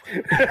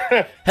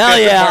 Hell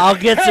yeah, I'll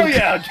get some. Hell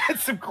yeah, get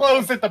some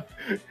clothes at the.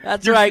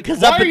 That's right,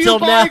 because up until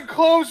now. Why are you buying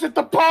clothes at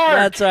the park?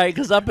 That's right,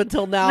 because up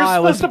until now You're I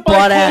was supposed to buy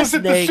butt ass clothes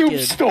at the soup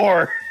naked.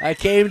 store. I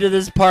came to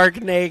this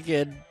park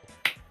naked.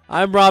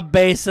 I'm Rob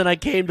Basin. I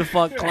came to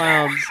fuck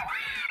clowns.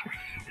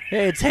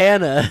 Hey, it's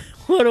Hannah.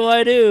 What do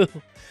I do?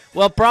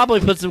 Well, probably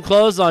put some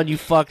clothes on, you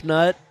fuck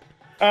nut.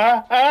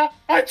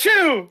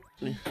 Achoo!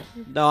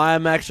 No,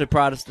 I'm actually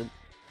Protestant.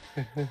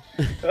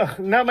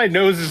 Now my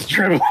nose is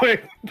trembling.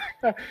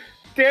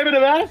 Damn it,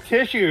 I'm out of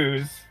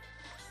tissues.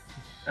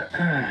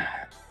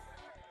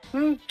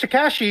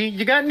 Takashi,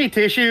 you got any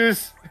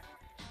tissues?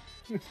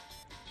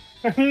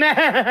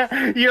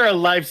 Nah, you're a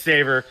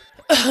lifesaver.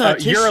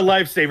 You're a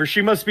lifesaver.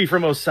 She must be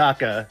from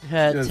Osaka.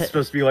 It's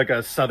supposed to be like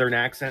a southern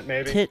accent,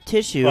 maybe.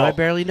 Tissue, Well, I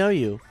barely know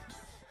you.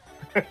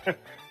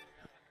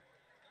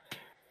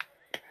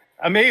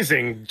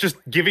 Amazing. Just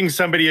giving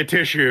somebody a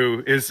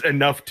tissue is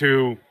enough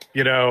to,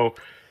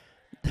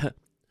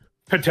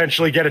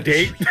 potentially get a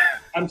date.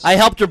 I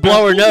helped her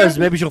blow her nose.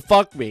 Maybe she'll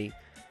fuck me.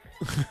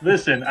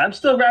 Listen, I'm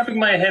still wrapping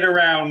my head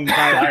around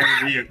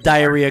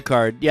Diarrhea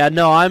card. Yeah,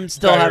 no, I'm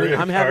still Diarrhea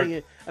I'm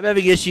card.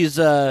 having issues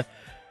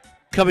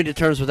coming to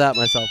terms with that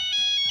myself.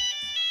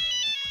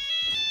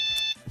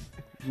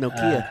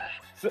 Nokia.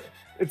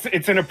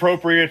 It's an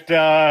appropriate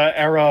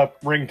era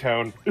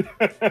ringtone.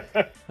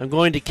 I'm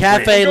going to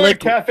Cafe Liquid.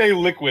 Cafe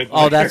Liquid.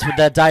 Oh, that's what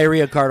that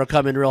diarrhea card will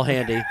come in real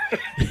handy.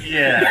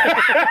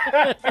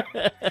 Yeah.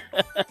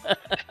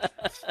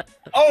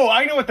 Oh,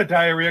 I know what the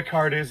diarrhea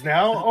card is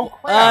now. Oh,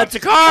 crap. It's a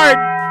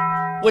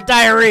card with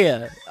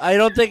diarrhea. I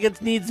don't think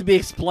it needs to be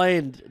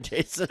explained,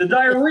 Jason. The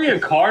diarrhea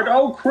card?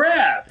 Oh,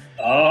 crap.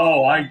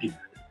 Oh, I get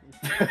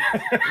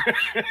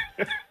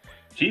it.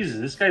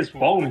 Jesus, this guy's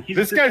phone.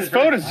 This guy's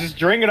phone is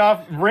just ringing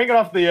off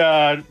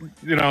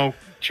the,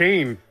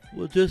 chain.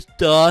 We'll just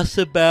DOS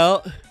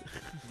about.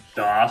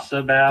 DOS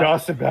about?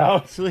 DOS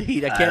about.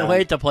 Sweet, I can't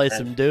wait to play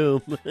some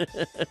Doom.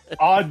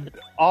 Odd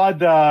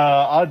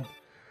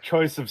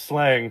choice of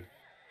slang.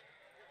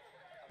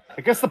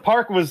 I guess the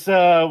park was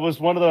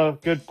one of the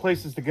good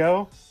places to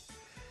go.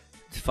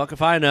 Fuck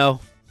if I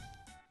know.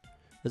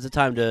 Is it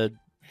time to...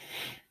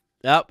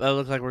 Yep, it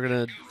looks like we're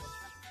gonna...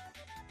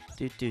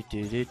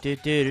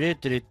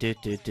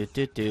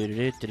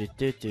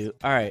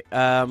 Alright,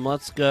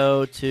 let's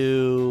go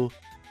to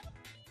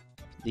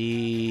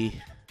the...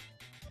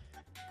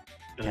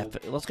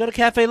 Let's go to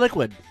Cafe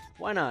Liquid.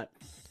 Why not?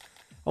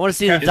 I want to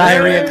see the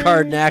diarrhea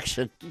card in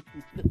action.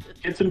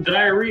 Get some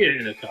diarrhea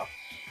in a cup.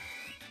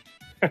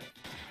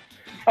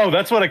 Oh,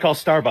 that's what I call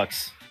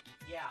Starbucks.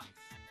 Yeah.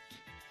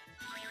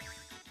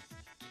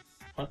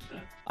 What the?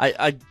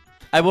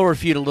 I will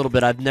refute a little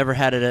bit. I've never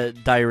had a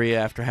diarrhea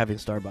after having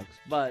Starbucks.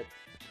 But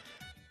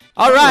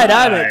all right,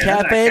 I'm at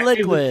Cafe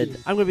Liquid.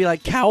 I'm gonna be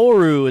like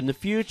Kaoru in the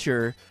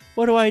future.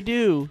 What do I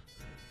do?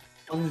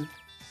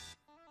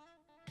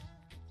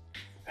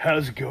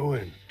 How's it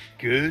going?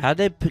 Good. How'd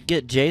they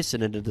get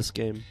Jason into this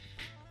game?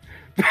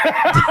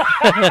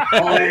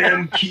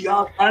 I'm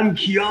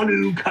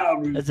Keanu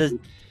Kaoru. It says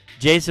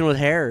Jason with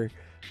hair.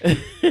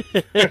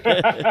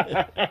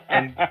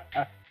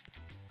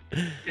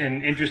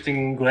 And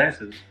interesting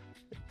glasses.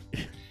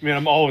 I mean,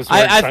 I'm always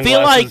wearing I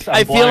feel like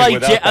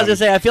sunglasses. I was gonna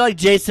say I feel like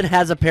Jason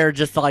has a pair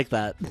just like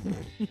that.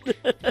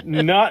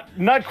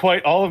 Not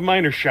quite. All of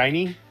mine are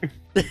shiny,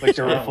 like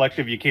they're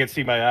reflective. You can't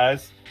see my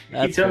eyes.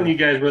 I keep telling you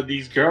guys where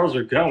these girls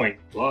are going,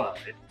 but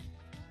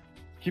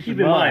keep in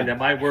mind that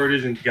my word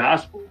isn't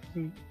gospel.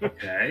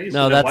 Okay.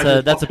 No,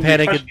 so that's a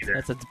Panic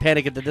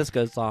at the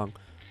Disco song.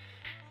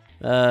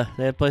 They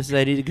have places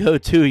I need to go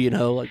to,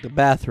 like the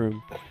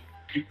bathroom.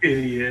 You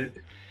idiot.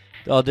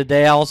 Oh, did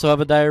they also have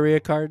a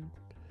diarrhea card?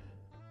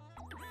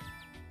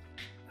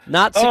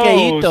 Not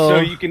Sukeito. Oh,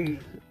 so you can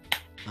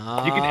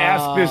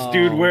ask this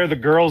dude where the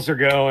girls are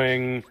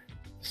going,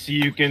 so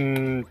you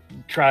can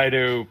try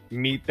to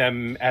meet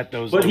them at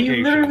those But locations.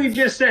 he literally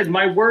just said,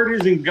 "My word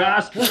isn't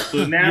gospel."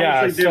 So now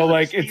yeah, it's like so there's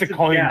like it's a season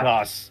coin gap.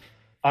 toss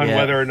on Yeah.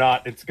 whether or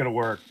not it's gonna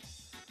work.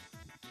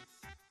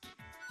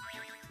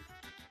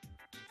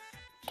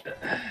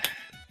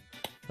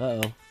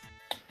 Uh-oh.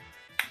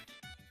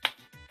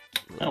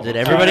 Oh, Did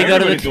everybody go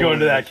to the... Everybody's going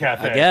to that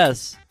cafe. I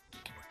guess.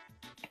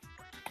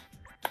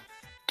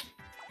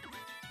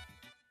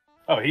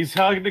 Oh, he's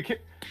talking to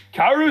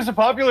Kaoru's a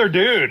popular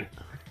dude.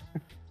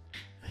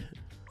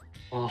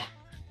 Oh,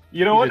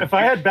 You know what? If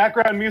I had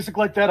background music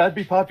like that, I'd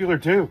be popular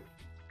too.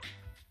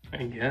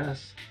 I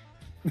guess.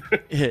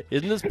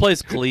 Isn't this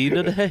place clean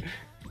today?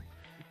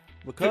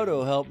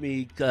 Makoto helped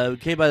me,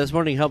 came by this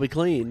morning and helped me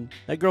clean.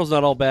 That girl's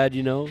not all bad,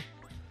 you know.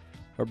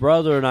 Her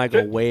brother and I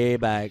go way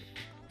back.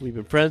 We've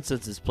been friends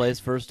since this place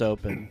first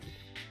opened.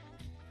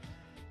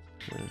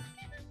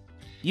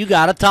 You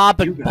got a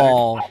topic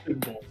ball.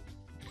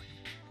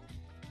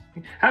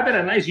 How about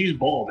a nice used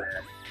ball,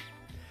 man?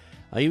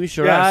 Ayumi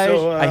Shirai, Yeah,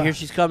 so, I hear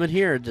she's coming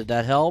here. Did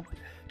that help?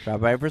 Drop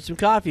by for some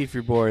coffee if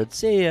you're bored.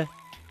 See ya.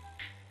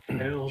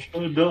 El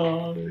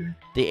Shaddai.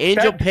 The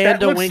Angel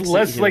Panda that looks winks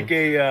less at you. like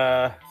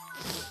a.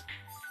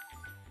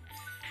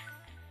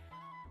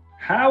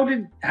 How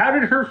did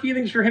her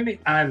feelings for him?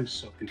 I'm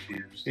so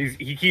confused.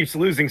 He keeps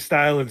losing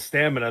style and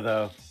stamina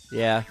though.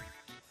 Yeah.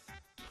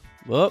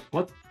 Whoop.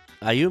 What?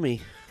 Ayumi.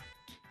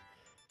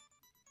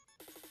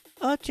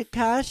 Oh,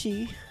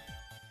 Chikashi.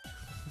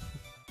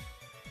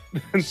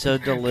 So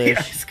The delish.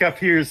 ice cup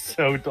here is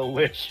so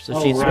delish. So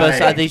Oh, she's right. supposed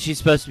to, I think she's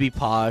supposed to be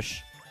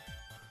posh.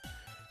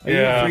 Are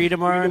Yeah. you free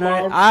tomorrow Free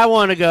night? tomorrow? I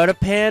want to go to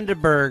Panda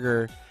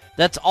Burger.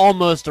 That's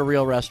almost a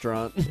real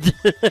restaurant.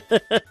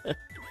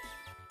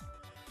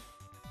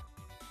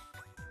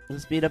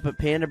 Let's meet up at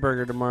Panda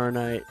Burger tomorrow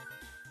night.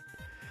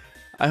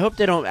 I hope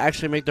they don't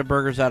actually make their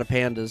burgers out of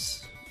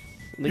pandas.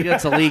 I think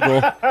that's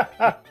illegal.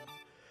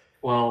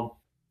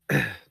 Well,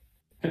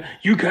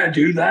 you can't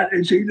do that.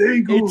 It's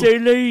illegal. It's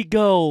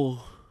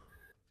illegal.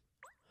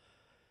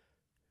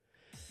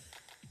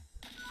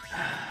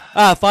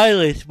 Ah,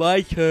 finally, it's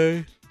my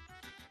turn.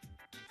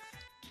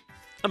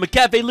 I'm a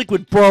cafe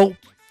liquid, bro.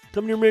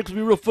 Come here, makes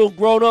me real feel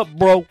grown up,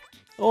 bro.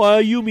 Oh,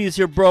 Ayumi is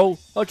here, bro.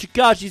 Oh,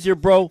 Chikashi's here,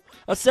 bro.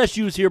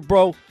 Seshu's here,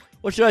 bro.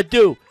 What should I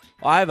do?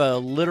 Oh, I have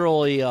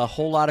literally a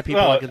whole lot of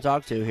people I can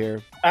talk to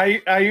here.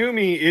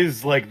 Ayumi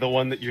is like the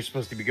one that you're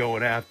supposed to be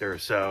going after,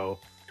 so.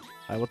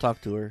 I will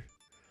talk to her.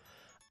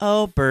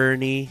 Oh,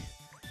 Bernie.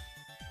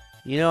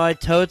 You know, I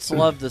totes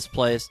love this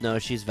place. No,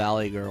 she's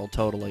Valley Girl,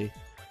 totally.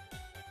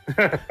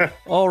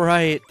 All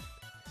right.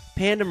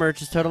 Panda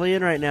merch is totally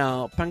in right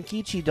now.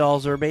 Pankichi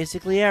dolls are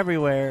basically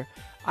everywhere.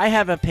 I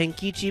have a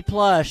Pankichi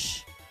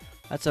plush.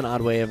 That's an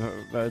odd way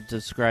of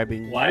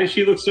describing. Why does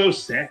she look so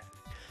sad?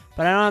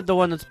 But I don't have the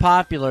one that's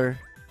popular.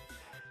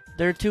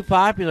 They're too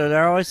popular.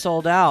 They're always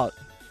sold out.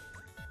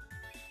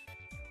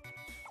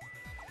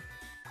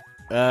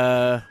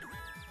 Where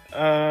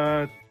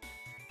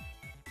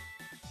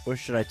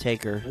should I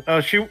take her?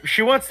 Oh,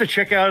 she wants to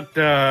check out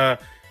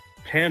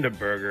Panda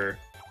Burger.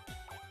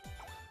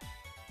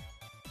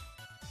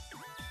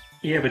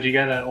 Yeah, but you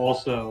gotta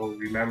also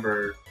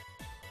remember,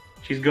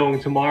 she's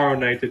going tomorrow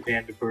night to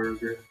Panda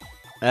Burger.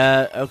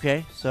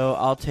 Okay, so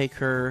I'll take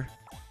her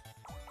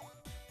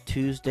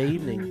Tuesday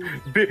evening.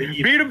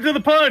 Beat him to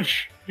the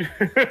punch.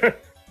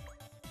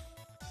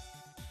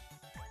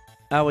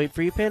 I'll wait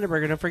for you, Panda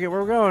Burger. Don't forget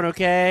where we're going,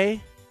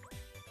 okay?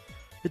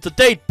 It's a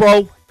date,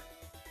 bro.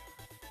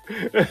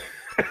 Got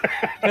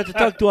to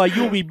talk to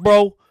Ayumi,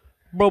 bro.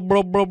 Bro.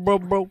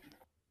 Bro.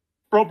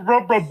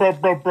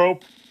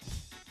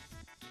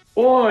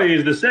 Boy,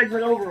 is the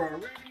segment over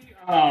already?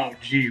 Oh,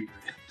 gee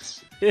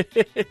whiz.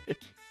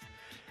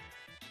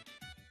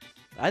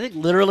 I think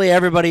literally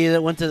everybody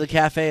that went to the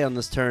cafe on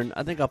this turn.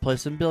 I think I'll play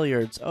some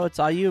billiards. Oh, it's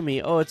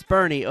Ayumi. Oh, it's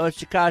Bernie. Oh, it's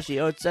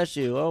Chikashi. Oh, it's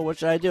Seshu. Oh, what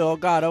should I do? Oh,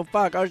 God. Oh,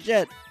 fuck. Oh,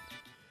 shit.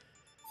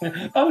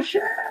 Oh,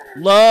 shit.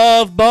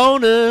 Love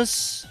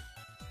bonus.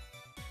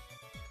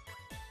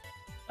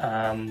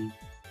 Oh,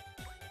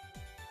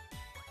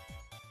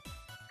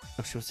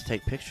 she wants to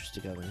take pictures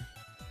together.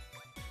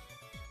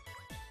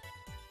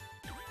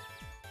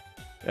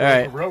 All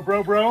right. Bro.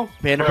 Panda Burger.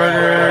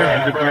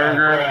 Panda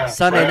Burger.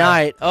 Sunday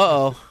night.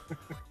 Uh-oh.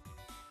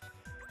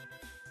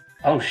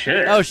 Oh,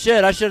 shit. Oh,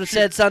 shit. I should have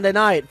said Sunday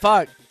night.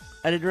 Fuck.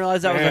 I didn't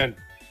realize that was Man.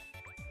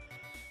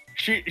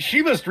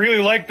 She must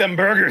really like them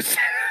burgers.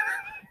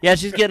 Yeah,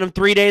 she's getting them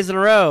 3 days in a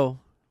row.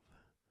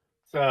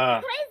 Crazy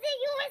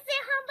USA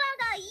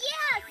hamburger,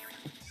 yes!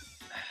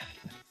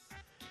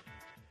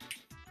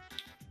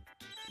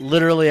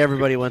 Literally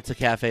everybody went to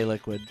Cafe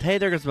Liquid. Hey,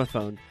 there goes my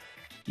phone.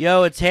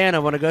 Yo, it's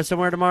Hannah. Want to go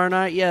somewhere tomorrow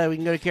night? Yeah, we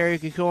can go to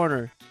Karaoke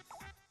Corner.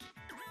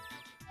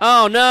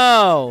 Oh,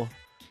 no!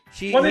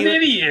 What an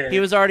idiot! He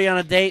was already on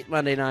a date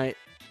Monday night,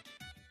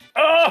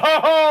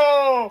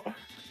 Oh!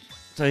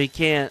 so he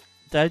can't.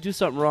 Did I do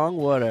something wrong?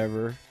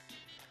 Whatever.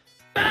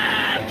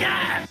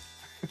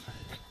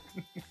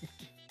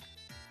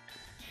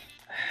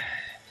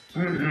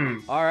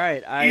 All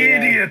right,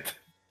 Idiot!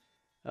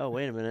 Oh,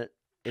 wait a minute.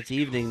 It's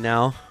evening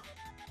now.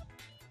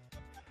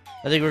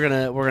 I think we're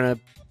gonna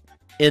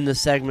end the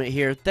segment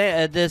here.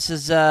 This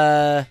is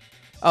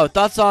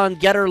thoughts on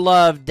Get Her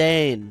Love,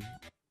 Dane.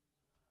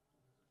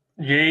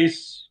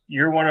 Jace,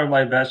 you're one of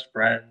my best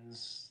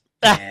friends,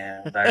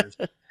 and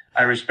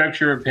I respect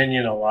your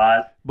opinion a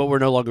lot. But we're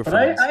no longer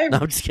friends. No,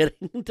 I'm just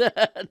kidding.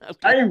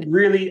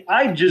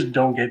 I just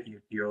don't get the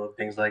appeal of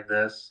things like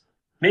this.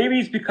 Maybe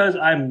it's because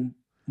I'm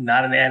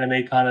not an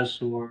anime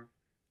connoisseur.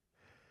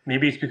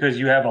 Maybe it's because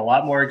you have a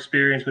lot more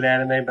experience with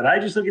anime, but I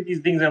just look at these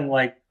things and I'm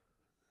like,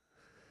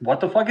 what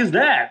the fuck is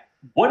that?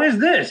 What is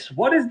this?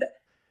 What is that?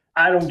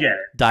 I don't get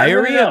it.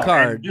 Diarrhea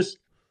card. Just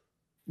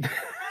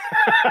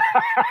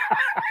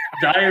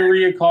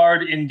diarrhea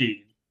card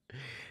indeed.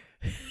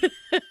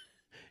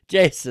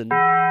 Jason.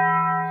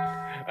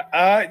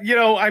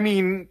 I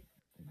mean,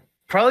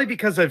 probably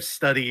because I've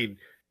studied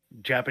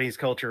Japanese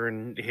culture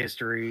and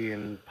history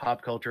and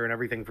pop culture and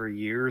everything for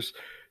years.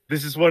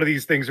 This is one of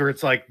these things where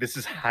it's like, this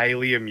is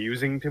highly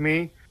amusing to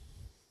me.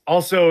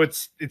 Also,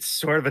 it's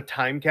sort of a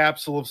time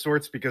capsule of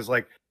sorts because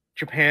like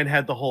Japan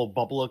had the whole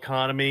bubble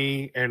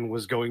economy and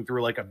was going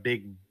through like a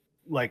big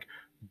like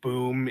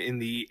boom in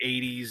the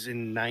 80s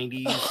and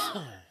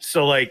 90s.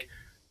 So like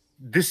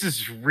this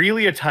is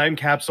really a time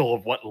capsule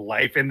of what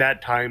life in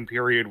that time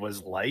period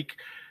was like.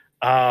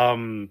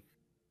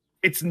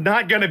 It's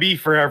not going to be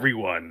for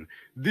everyone.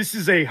 This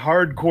is a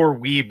hardcore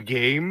weeb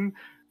game,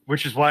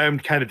 which is why I'm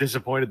kind of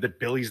disappointed that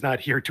Billy's not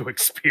here to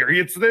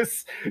experience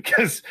this,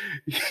 because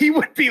he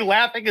would be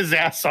laughing his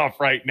ass off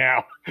right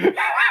now.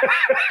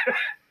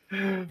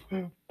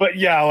 But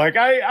yeah, like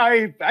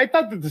I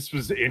thought that this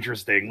was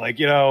interesting. Like,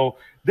 you know,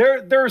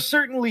 there are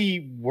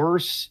certainly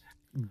worse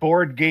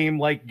board game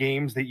like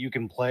games that you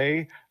can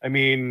play. I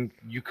mean,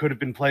 you could have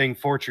been playing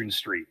Fortune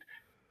Street.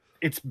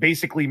 It's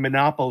basically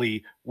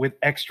Monopoly with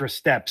extra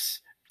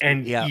steps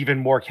and even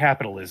more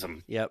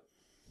capitalism. Yep.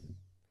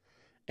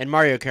 And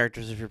Mario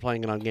characters if you're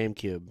playing it on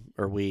GameCube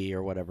or Wii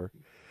or whatever.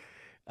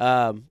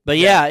 But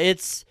yeah,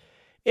 it's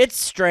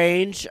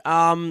strange.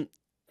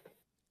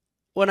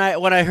 When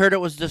I heard it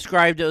was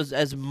described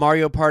as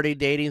Mario Party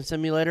dating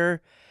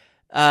simulator,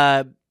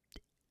 I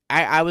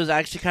was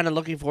actually kind of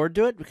looking forward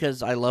to it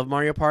because I love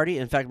Mario Party.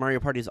 In fact, Mario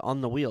Party is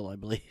on the wheel, I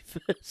believe.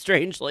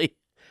 Strangely.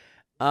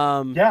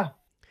 Yeah.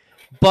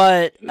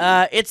 But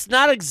it's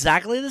not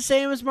exactly the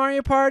same as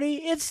Mario Party.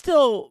 It's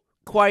still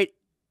quite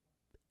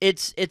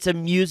it's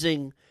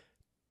amusing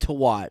to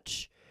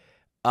watch.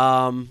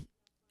 And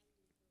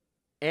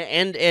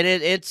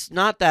it's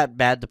not that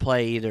bad to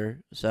play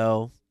either.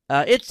 So,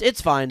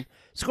 it's fine.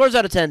 Scores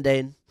out of 10,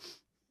 Dane.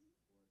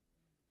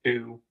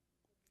 2.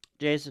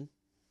 Jason.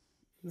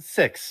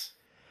 6.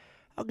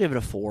 I'll give it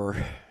a 4.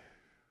 All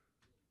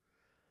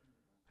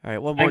right,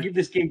 one more. I give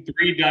this game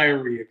 3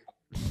 diarrhea.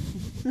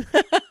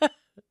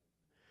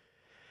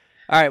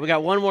 All right, we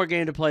got one more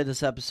game to play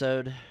this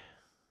episode.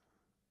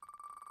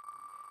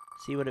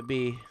 See what it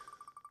be.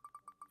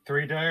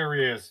 3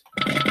 diarrheas.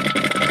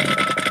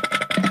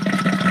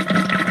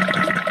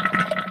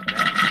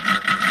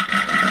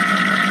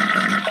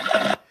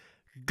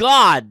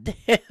 God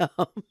damn.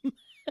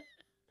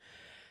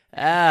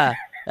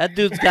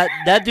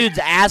 That dude's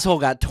asshole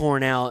got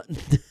torn out.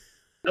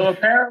 So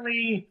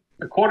apparently,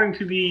 according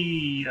to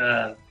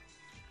the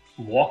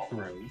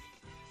walkthrough,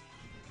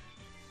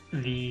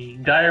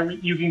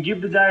 you can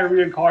give the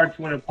diarrhea card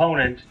to an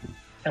opponent,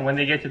 and when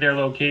they get to their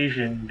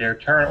location, their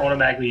turn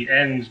automatically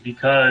ends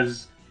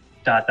because ...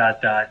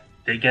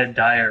 they get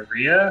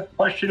diarrhea?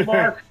 Question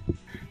mark.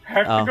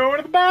 Have to go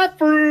to the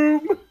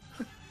bathroom.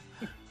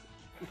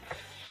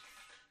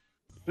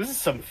 This is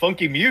some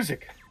funky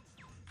music.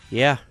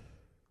 Yeah.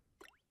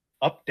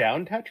 Up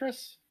down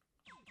Tetris?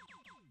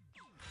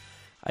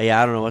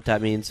 Yeah, I don't know what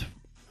that means.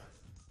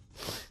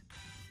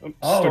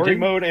 Story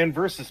mode and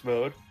versus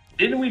mode.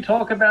 Didn't we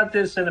talk about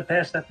this in a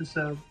past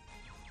episode?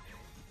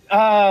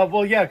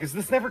 Well, yeah, because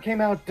this never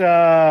came out,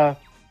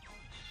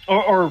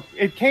 or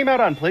it came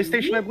out on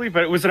PlayStation, I believe,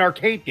 but it was an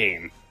arcade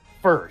game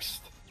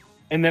first.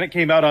 And then it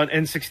came out on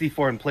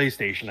N64 and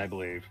PlayStation, I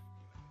believe.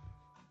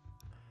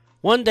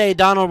 One day,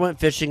 Donald went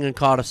fishing and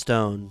caught a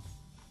stone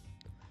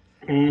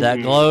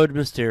that glowed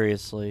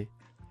mysteriously.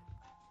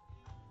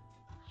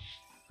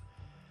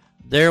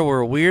 There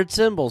were weird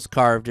symbols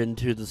carved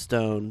into the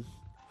stone.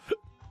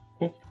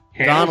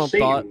 Donald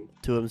thought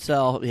to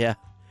himself, yeah.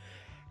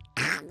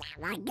 How the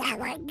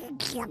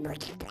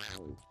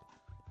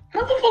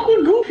fuck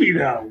would Goofy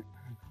know?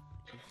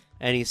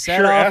 And he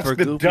set off for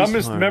the Goofy's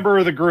dumbest farm. member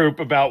of the group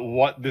about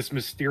what this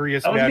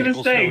mysterious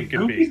magical stone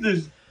could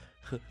be.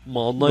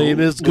 My name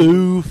is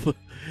Goof.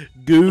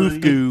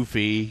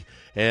 Goofy.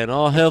 And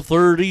I have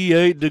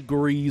 38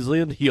 degrees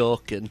in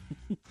yuckin'.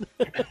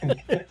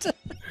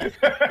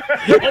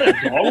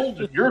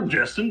 Donald, you're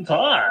just in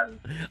time.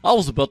 I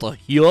was about to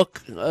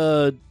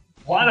yuck.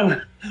 Why don't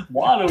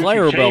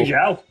you change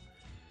out?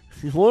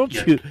 Why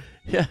don't you?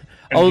 Yeah.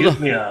 And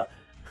give me a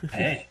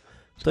hey.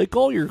 Take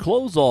all your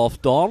clothes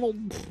off,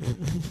 Donald.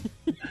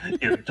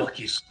 You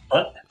ducky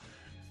slut.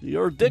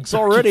 Your dick's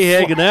already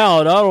hanging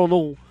out. I don't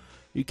know.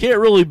 You can't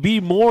really be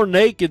more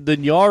naked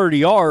than you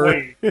already are.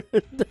 Wait,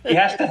 he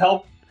has to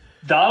help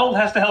Donald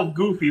has to help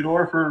Goofy in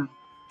order for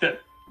that.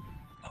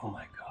 Oh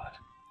my god.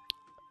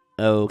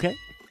 Okay.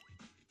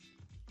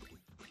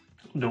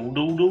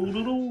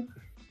 Do.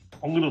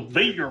 I'm gonna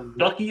beat your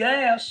ducky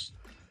ass.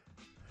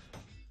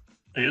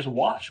 Just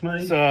watch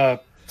me.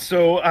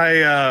 So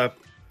I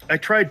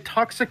tried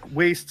toxic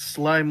waste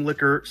slime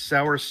liquor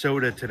sour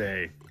soda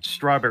today,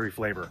 strawberry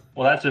flavor.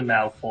 Well, that's a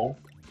mouthful.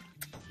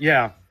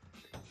 Yeah.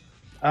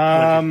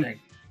 What'd you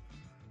think?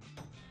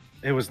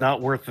 It was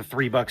not worth the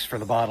 $3 for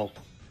the bottle.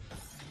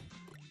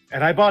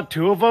 And I bought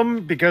 2 of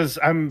them because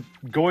I'm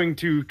going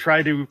to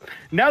try to...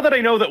 Now that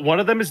I know that one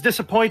of them is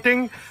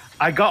disappointing,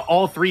 I got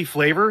all 3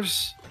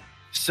 flavors.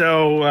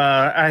 So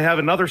I have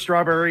another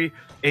strawberry,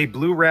 a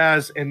blue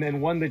raz, and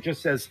then one that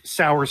just says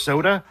sour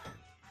soda.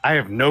 I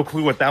have no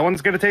clue what that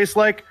one's going to taste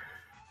like.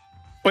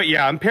 But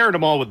yeah, I'm pairing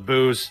them all with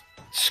booze.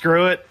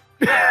 Screw it.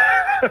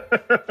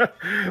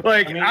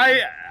 Like,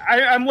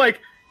 I'm like,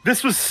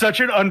 this was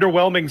such an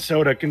underwhelming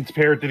soda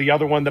compared to the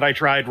other one that I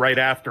tried right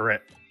after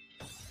it.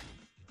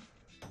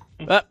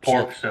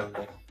 Pork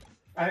soda.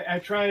 I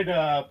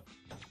tried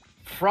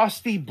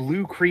Frosty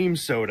Blue Cream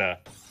Soda,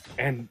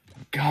 and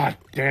god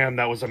damn,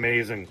 that was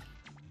amazing.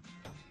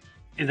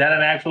 Is that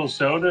an actual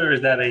soda, or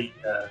is that a...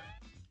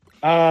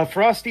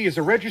 Frosty is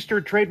a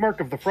registered trademark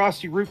of the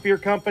Frosty Root Beer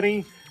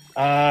Company.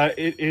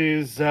 It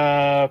is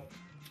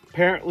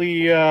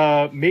apparently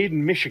made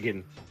in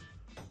Michigan.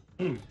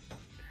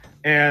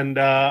 And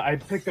I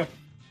picked up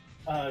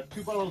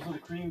 2 bottles of the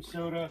cream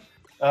soda.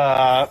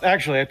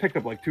 Actually, I picked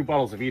up like 2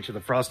 bottles of each of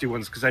the Frosty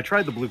ones because I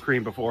tried the blue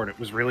cream before and it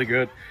was really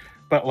good.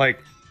 But like,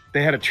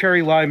 they had a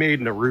cherry limeade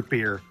and a root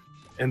beer,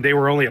 and they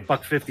were only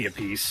 $1.50 a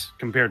piece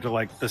compared to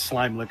like the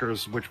slime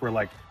liquors, which were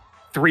like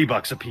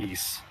 $3 a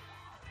piece.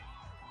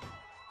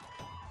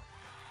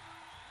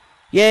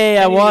 Yay,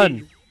 I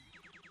won.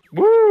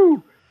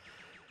 Woo!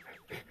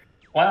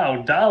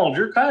 Wow, Donald,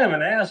 you're kind of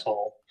an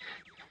asshole.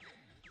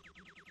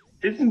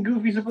 Isn't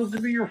Goofy supposed to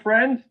be your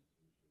friend?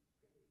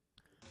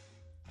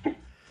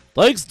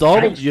 Thanks,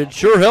 Donald. You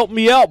sure helped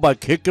me out by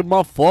kicking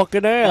my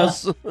fucking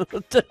ass.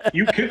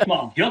 You kicked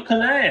my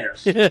yucking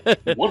ass.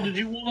 What did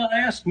you want to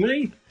ask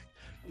me?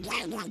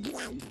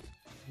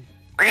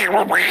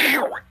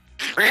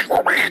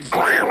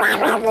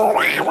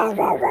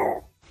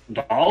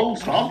 Donald,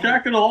 stop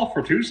jacking off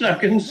for 2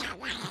 seconds.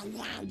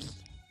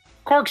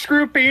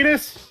 Corkscrew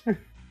penis.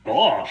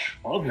 Gosh,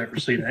 I've never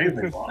seen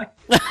anything like.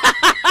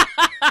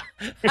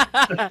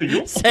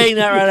 Saying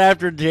that right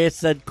after Jay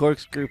said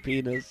corkscrew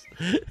penis.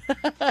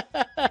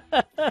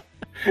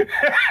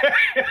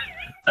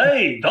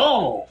 Hey,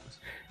 Donald.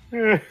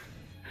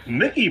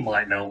 Mickey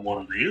might know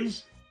what it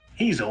is.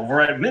 He's over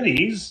at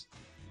Minnie's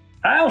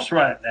house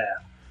right now.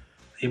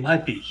 He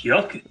might be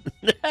yucking.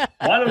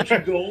 Why don't you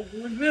go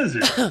over and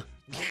visit?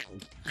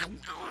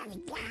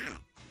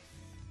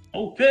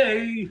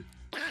 Okay.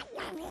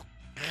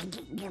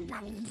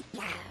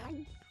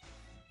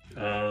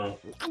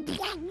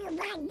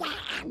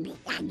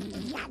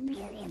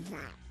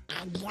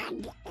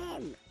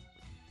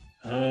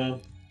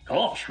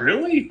 Gosh,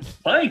 really?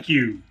 Thank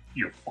you,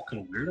 you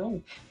fucking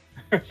weirdo.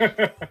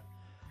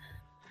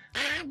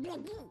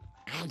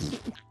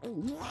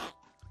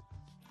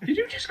 Did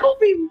you just call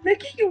me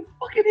Mickey, you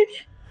fucking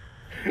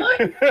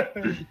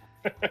idiot?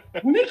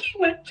 Mickey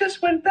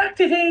just went back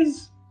to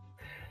his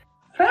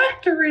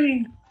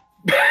factory.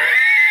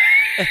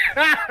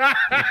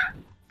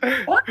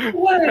 By the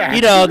way,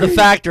 You know, the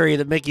factory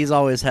that Mickey's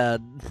always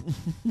had.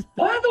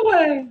 by the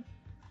way,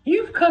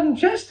 you've come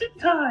just in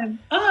time.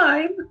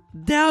 I'm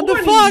Down to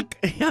 20. fuck.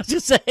 I was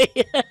just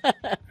saying.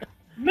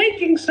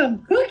 making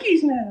some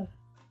cookies now.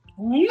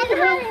 You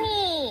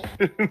Honey!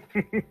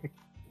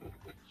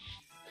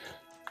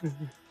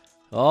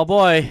 Oh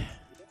boy.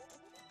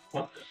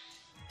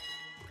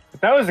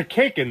 That was a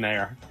cake in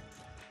there.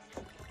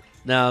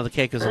 No, the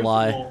cake is a First of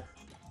lie. all,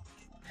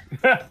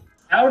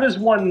 how does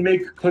one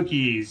make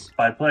cookies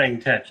by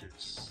playing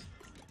Tetris?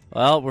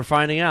 Well, we're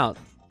finding out.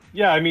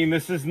 Yeah, I mean,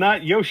 this is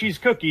not Yoshi's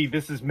Cookie.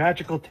 This is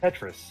Magical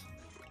Tetris.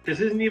 This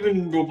isn't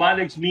even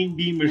Robotics Mean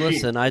Bean Machine.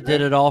 Listen, I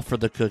did it all for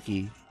the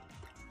cookie.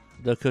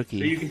 The So you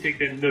cookie. can take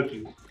that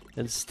nookie.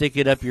 And stick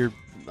it up your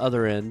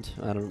other end.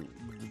 I don't...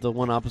 The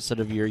one opposite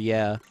of your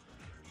yeah.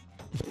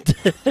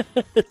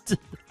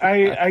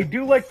 I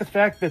do like the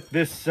fact that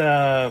this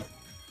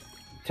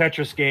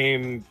Tetris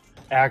game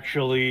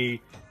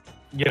actually,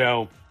 you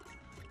know,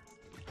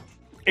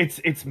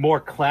 it's more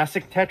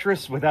classic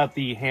Tetris without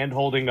the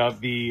hand-holding of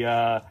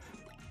the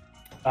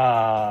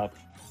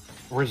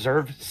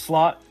reserve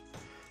slot.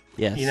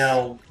 Yes. You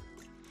know,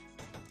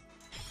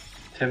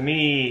 to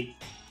me,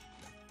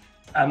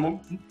 I'm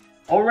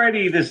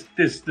already the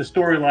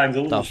storyline's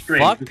a little The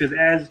strange fuck? because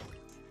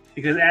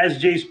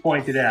as Jace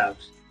pointed out,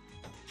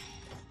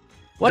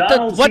 What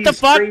Donald the sees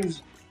fuck?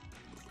 frames-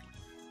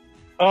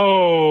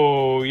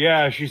 Oh,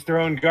 yeah, she's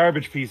throwing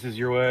garbage pieces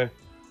your way.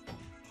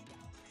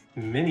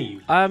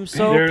 Mini. I'm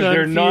so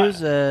They're not-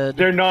 confused.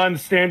 They're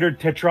non-standard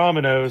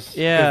tetrominos. 'cause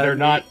Yeah. they're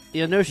not.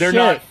 Yeah, no They're shit.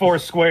 not 4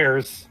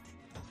 squares.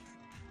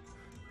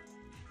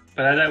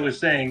 But as I was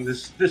saying,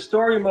 this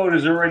story mode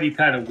is already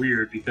kind of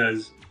weird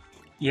because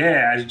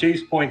Yeah, as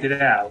Jace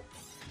pointed out,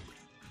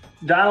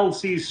 Donald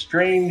sees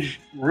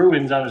strange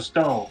ruins on a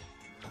stone.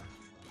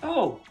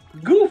 Oh,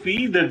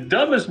 Goofy, the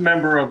dumbest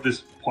member of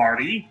this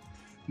party,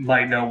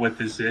 might know what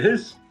this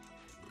is.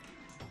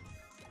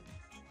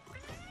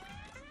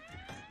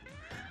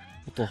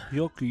 What the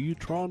heck are you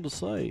trying to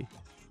say?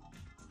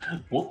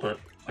 What the?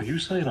 Are you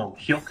saying I'm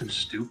yucking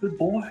stupid,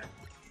 boy?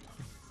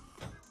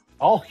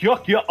 I'll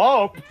yuck you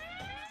up.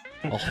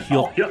 I'll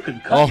I'll yuck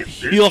and I'll cut you,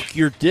 bitch. yuck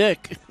your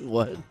dick.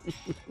 What?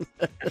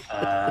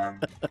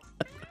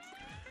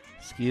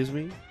 Excuse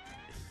me?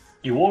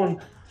 You want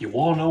to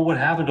know what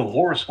happened to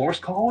Horace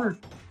Horsecollar?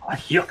 I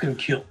yuck and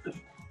killed him.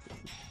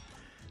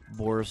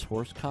 Boris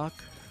Horsecock?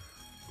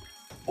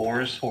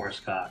 Boris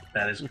Horsecock.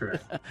 That is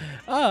correct.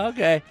 Oh,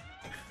 okay.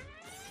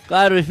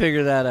 Glad we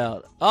figured that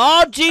out.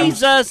 Oh,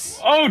 Jesus!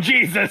 Oh,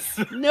 Jesus!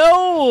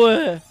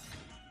 No!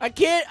 I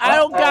can't. I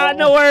don't got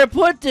nowhere to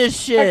put this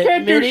shit. I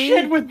can't Minnie. do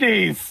shit with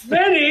these.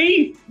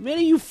 Minnie!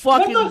 Minnie, you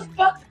fucking What the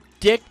fuck?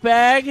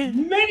 dickbag.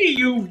 Minnie,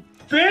 you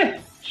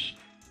bitch!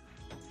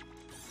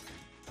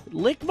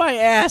 Lick my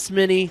ass,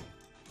 Minnie.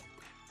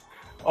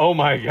 Oh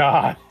my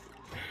god.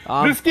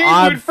 This game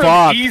I'm went from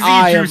fucked. easy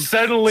I to am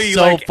suddenly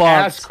so like fucked.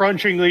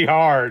 ass-crunchingly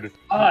hard.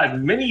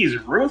 God, Minnie is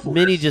ruthless.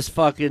 Minnie just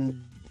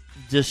fucking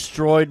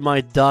destroyed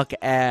my duck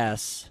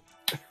ass.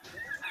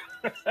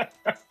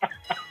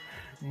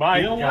 My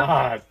You know what?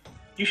 god.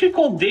 You should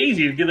call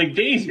Daisy and be like,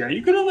 Daisy, are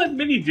you gonna let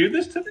Minnie do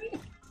this to me?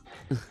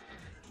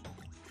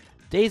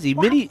 Daisy,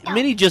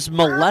 Minnie just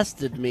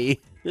molested me.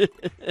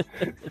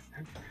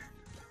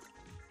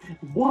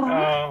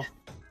 Oh.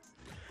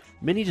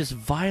 Minnie just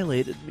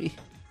violated me.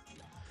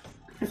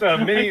 So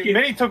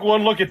Minnie took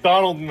one look at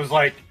Donald and was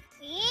like,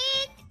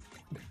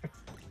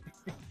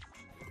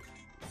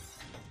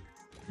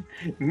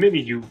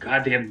 Minnie, you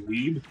goddamn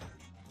weeb.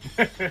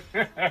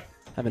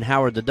 Having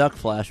Howard the Duck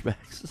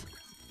flashbacks.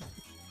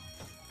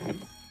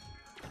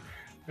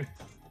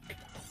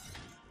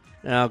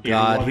 Oh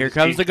god, here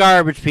comes the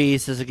garbage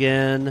pieces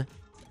again.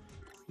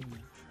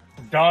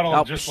 Donald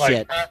Oh just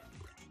shit. like,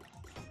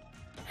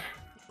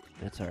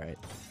 That's alright.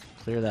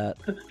 Clear that.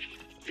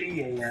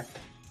 Yeah.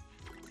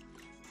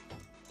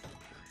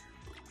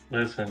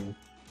 Listen,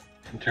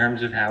 in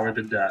terms of Howard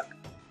the Duck,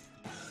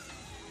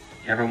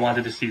 you ever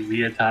wanted to see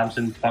Leah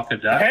Thompson fuck a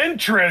duck?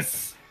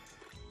 Pentris!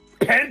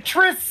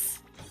 Pentris?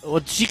 Well,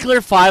 did she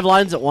clear 5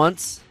 lines at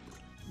once?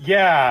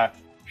 Yeah,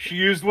 she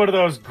used one of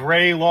those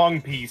gray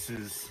long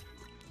pieces.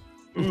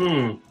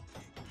 Mm.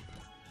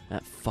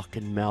 That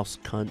fucking mouse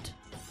cunt.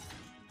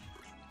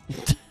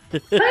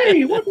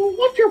 Hey,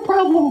 what's your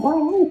problem,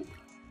 bro?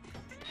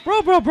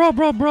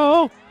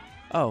 Bro.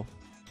 Oh,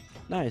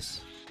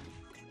 nice.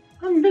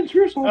 I'm Vince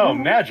Russo. Oh,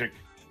 magic.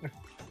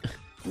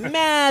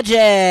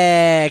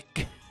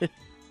 Magic!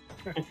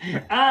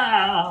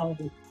 Ow!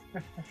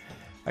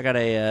 I got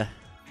a,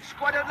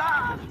 Squad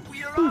alive!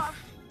 We are off!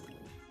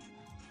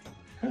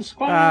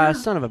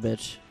 son of a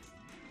bitch.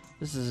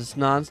 This is this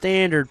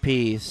non-standard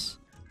piece.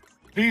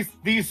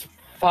 These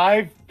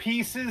 5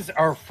 pieces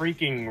are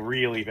freaking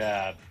really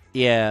bad.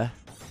 Yeah.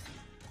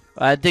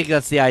 I think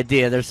that's the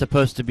idea. They're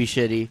supposed to be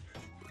shitty.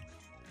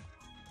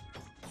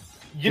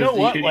 You know Just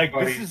the what? shitty Like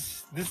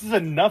parties. this is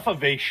enough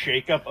of a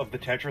shakeup of the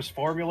Tetris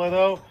formula,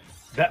 though,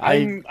 that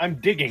I'm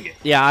digging it.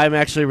 Yeah, I'm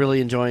actually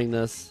really enjoying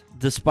this.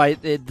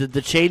 Despite it,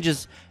 the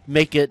changes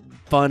make it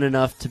fun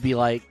enough to be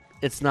like,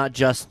 it's not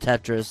just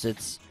Tetris.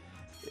 It's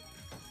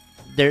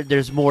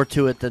there's more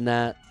to it than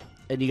that,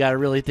 and you got to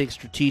really think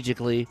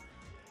strategically,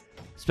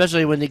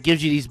 especially when it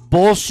gives you these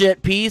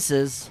bullshit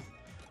pieces.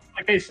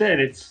 Like I said,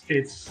 it's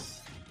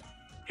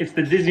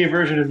the Disney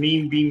version of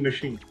Mean Bean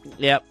Machine.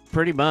 Yep,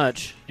 pretty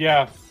much.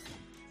 Yeah.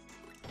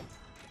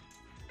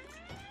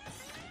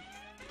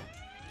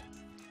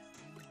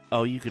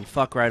 Oh, you can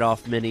fuck right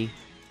off, Minnie.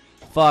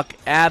 Fuck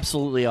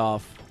absolutely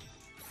off.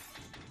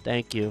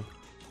 Thank you.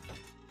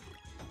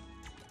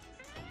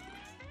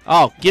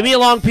 Oh, give me a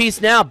long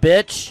piece now,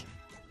 bitch.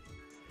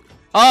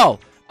 Oh,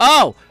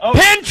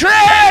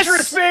 Pinterest!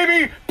 Pinterest,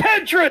 baby!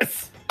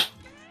 Pinterest!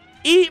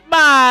 Eat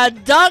my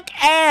duck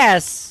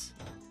ass.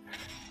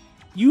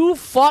 You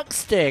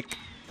fuckstick.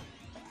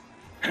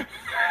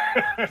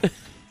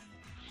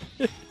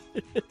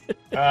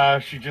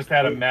 She just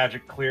had a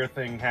magic clear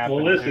thing happen.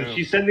 Well, listen, too.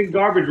 she's sending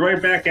garbage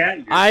right back at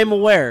you. I'm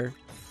aware.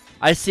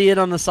 I see it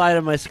on the side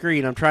of my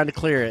screen. I'm trying to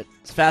clear it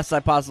as fast as I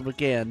possibly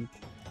can.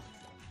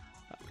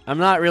 I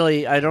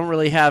don't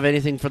really have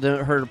anything for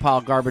her to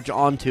pile garbage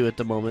onto at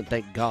the moment,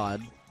 thank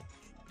God.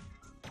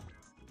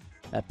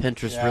 That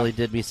Pinterest really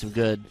did me some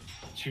good.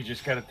 She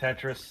just got a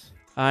Tetris.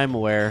 I'm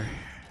aware.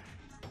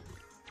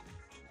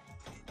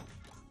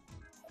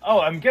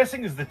 Oh, I'm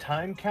guessing as the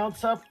time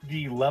counts up,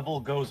 the level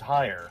goes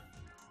higher.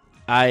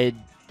 Yeah.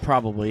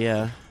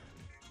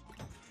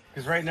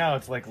 Because right now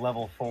it's like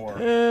level 4.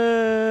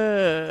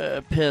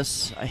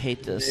 Piss. I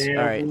hate this. Yeah.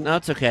 Alright, no,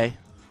 it's okay.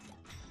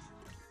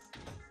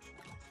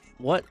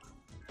 What?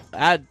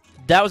 That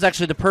was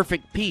actually the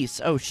perfect piece.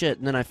 Oh shit,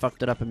 and then I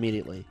fucked it up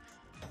immediately.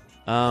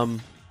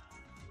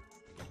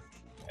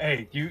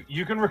 Hey,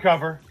 you can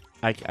recover.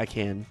 I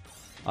can.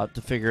 I'll have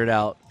to figure it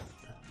out.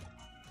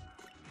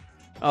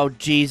 Oh,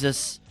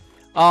 Jesus.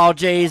 Oh,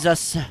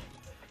 Jesus.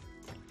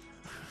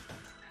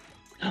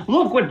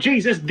 Look what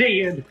Jesus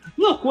did!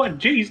 Look what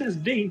Jesus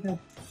did!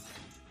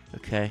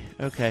 Okay,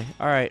 okay.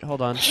 All right,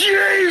 hold on.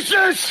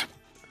 Jesus!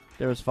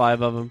 There was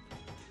 5 of them.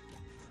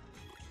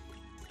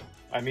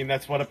 I mean,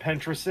 that's what a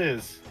Pentris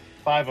is.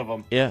 5 of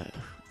them. Yeah.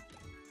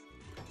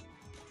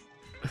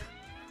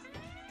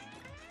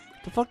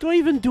 The fuck do I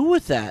even do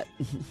with that?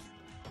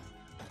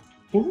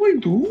 What do I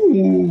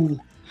do?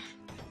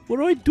 What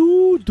do I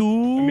do,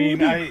 dude? I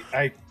mean,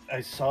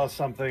 I saw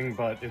something,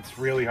 but it's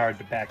really hard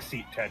to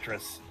backseat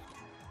Tetris.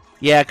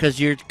 Yeah, because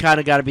you're kind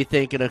of got to be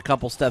thinking a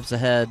couple steps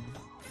ahead.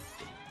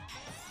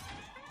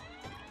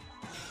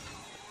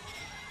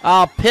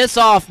 Oh, piss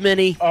off,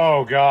 Minnie.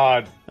 Oh,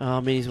 God.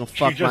 Oh, Minnie's going to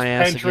fuck just my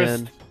ass Pinterest.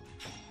 again.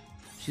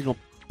 She's going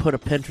to put a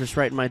Pinterest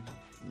right in my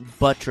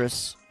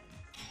buttress.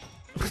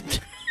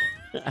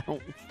 I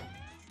don't...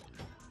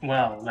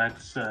 Well,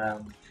 that's,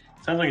 sounds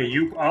like a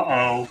you.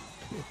 Uh-oh.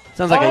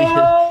 Sounds like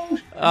Oh!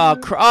 a...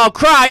 Oh,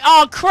 cry!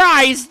 Oh,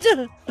 Christ!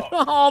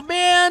 Oh,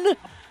 man!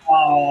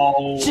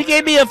 Oh. She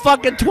gave me a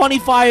fucking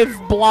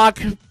 25 block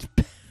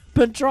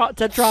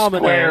tetrameter.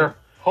 Square.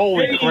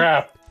 Holy Hey.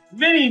 crap.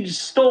 Vinny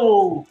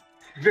stole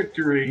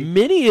victory.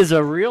 Minnie is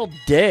a real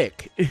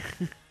dick.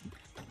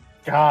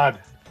 God.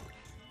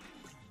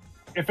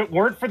 If it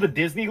weren't for the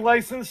Disney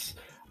license,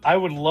 I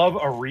would love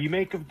a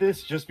remake of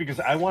this just because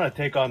I want to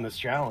take on this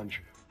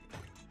challenge.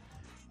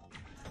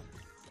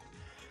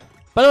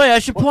 By the way, I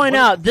should point what-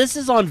 out, this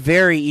is on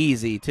very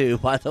easy, too,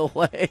 by the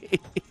way.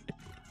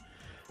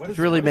 Which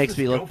really what does makes this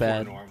me go look for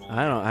bad. normally?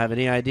 I don't have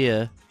any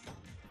idea.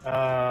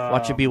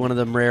 Watch it be one of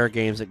them rare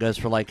games that goes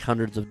for like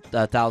hundreds of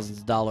thousands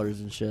of dollars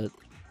and shit.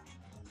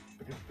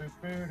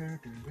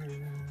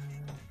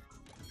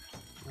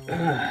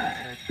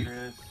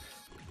 Tetris.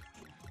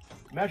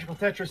 Magical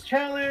Tetris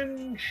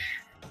Challenge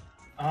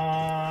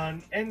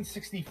on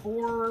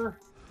N64.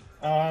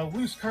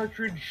 Loose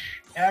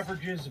cartridge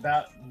averages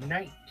about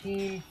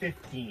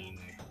 1915.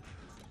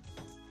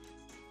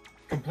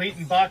 Complete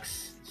in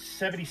box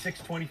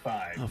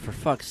 76.25. Oh, for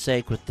fuck's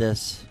sake with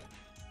this.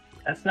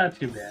 That's not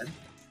too bad.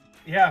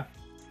 Yeah.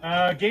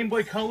 Game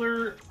Boy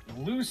Color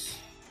loose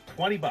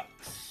 $20.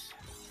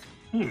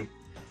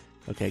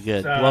 Okay,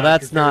 good. So, Well, 'cause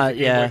that's there's a not,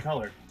 Game yeah, Boy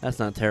Color. that's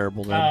not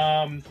terrible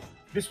then.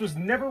 This was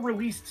never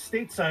released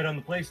stateside on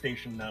the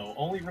PlayStation, though.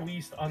 Only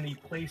released on the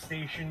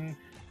PlayStation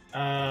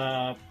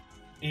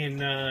in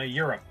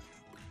Europe.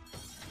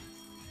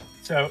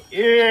 So,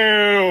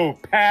 ew,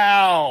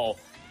 pal!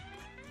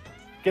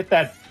 Get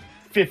that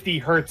 50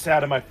 hertz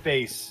out of my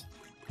face.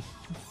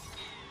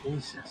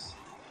 Jesus.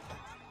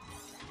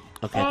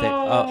 Okay,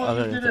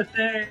 You did a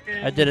thing.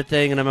 I did a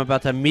thing and I'm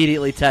about to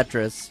immediately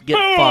Tetris. Get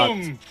Boom!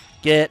 fucked.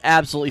 Get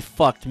absolutely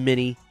fucked,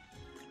 Minnie.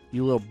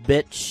 You little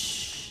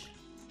bitch.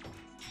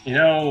 You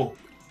know,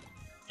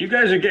 you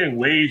guys are getting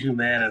way too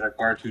mad at a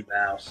cartoon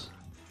mouse.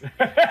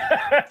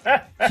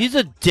 She's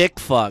a dick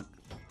fuck.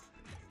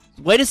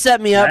 Way to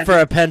set me up for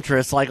a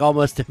Pinterest, like,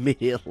 almost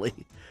immediately.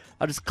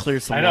 I'll just clear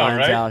some I know, lines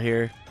right? out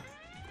here.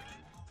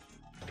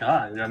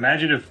 God,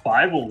 imagine if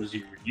Fievel was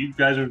here. You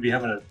guys would be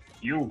having a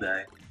field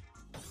day.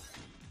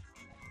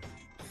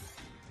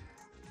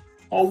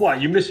 Oh,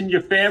 what? You missing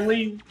your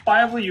family,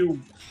 Fievel? You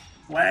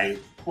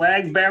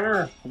flag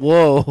bearer?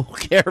 Whoa,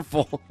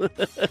 careful.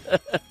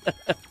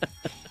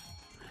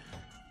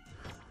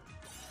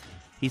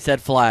 He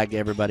said flag,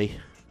 everybody.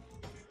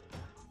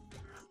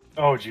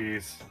 Oh,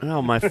 jeez.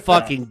 Oh, my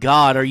fucking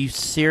God. Are you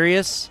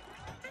serious?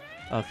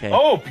 Okay.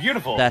 Oh,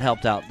 beautiful. That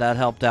helped out. That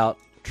helped out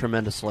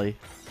tremendously.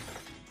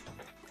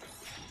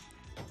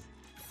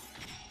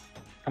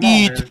 Come on,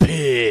 Eat man.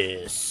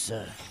 piss.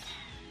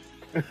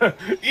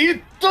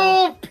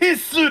 Ito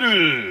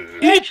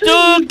pisuru! Eat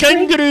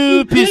kangaroo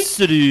You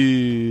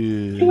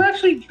pissuru.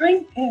 actually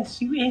drink piss,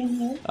 you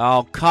idiot.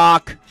 Oh,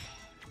 cock.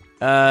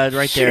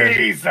 Right there.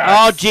 Jesus!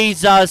 Oh,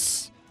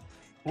 Jesus.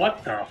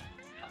 What the?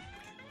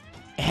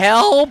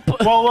 Help.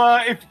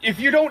 Well, if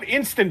you don't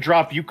instant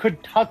drop, you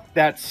could tuck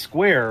that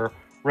square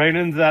right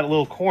into that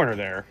little corner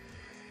there.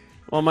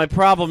 Well, my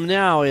problem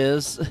now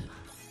is...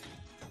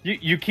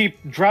 You keep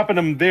dropping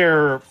them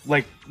there,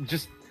 like,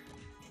 just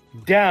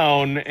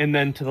down and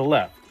then to the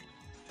left.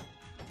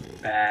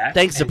 Back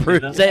Thanks, the into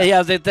Pruder. the-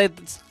 Yeah,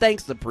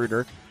 thanks, the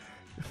Pruder.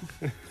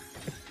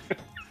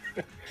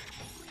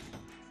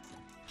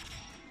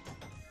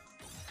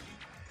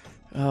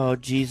 Oh,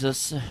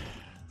 Jesus.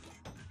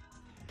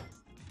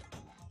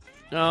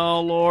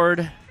 Oh,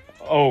 Lord.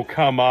 Oh,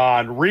 come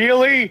on.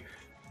 Really?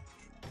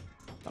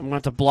 I'm going to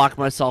have to block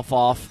myself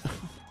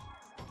off.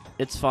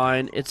 It's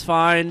fine. It's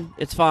fine.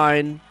 It's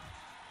fine.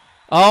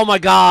 Oh, my You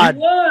God.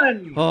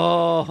 won!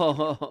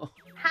 Oh.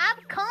 Have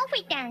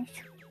confidence.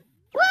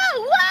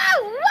 Whoa,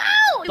 whoa,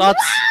 whoa!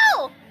 Thoughts-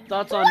 Whoa!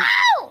 Thoughts on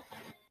Whoa!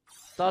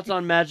 thoughts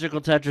on Magical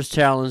Tetris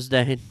Challenge,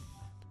 Dane?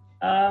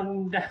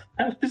 That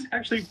was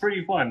actually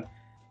pretty fun.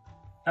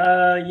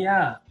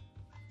 Yeah.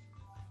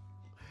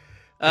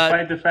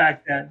 Despite the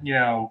fact that, you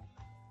know,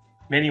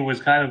 Minnie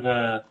was kind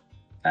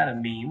of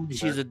mean.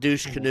 She's but a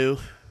douche canoe.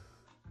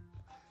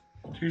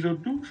 She's a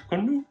douche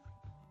canoe.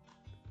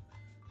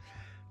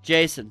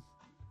 Jason.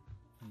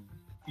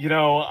 You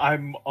know,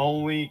 I'm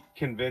only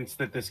convinced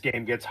that this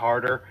game gets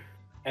harder,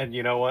 and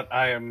you know what?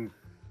 I am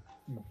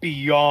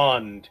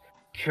beyond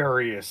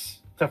curious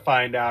to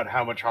find out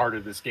how much harder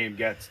this game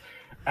gets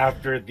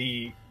after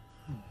the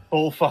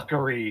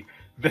bullfuckery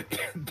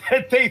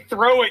that they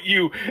throw at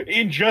you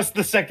in just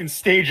the second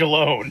stage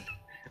alone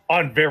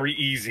on very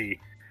easy.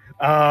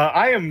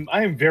 I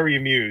am very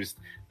amused.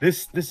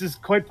 This is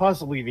quite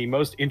possibly the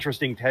most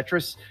interesting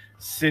Tetris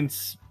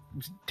since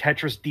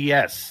Tetris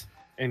DS.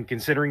 And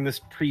considering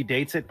this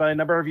predates it by a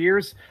number of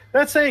years,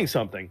 that's saying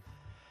something.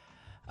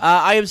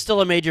 I am still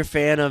a major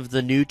fan of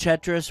the new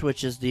Tetris,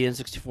 which is the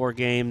N64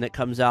 game that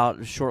comes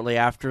out shortly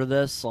after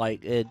this.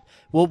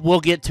 We'll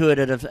get to it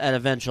at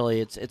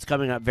eventually. It's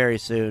coming up very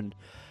soon.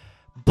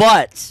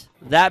 But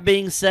that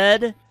being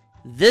said,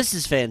 this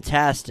is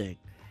fantastic.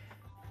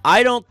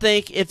 I don't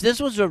think if this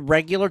was a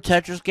regular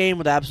Tetris game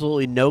with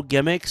absolutely no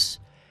gimmicks,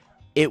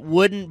 it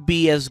wouldn't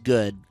be as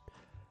good.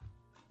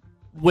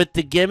 With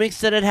the gimmicks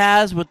that it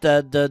has, with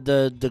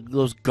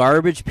those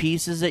garbage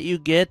pieces that you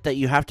get that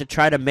you have to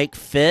try to make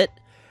fit,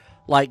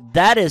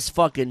 that is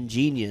fucking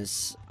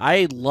genius.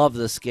 I love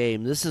this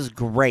game. This is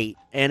great,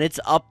 and it's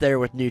up there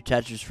with new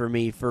Tetris for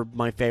me for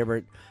my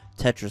favorite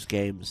Tetris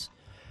games.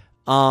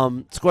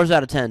 Scores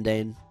out of 10,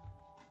 Dane.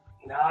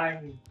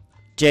 9.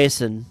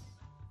 Jason.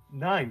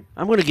 9.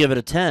 I'm going to give it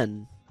a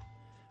 10.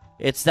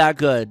 It's that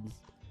good.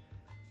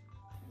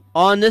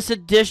 On this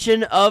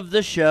edition of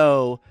the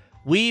show,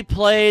 we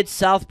played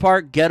South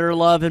Park Getter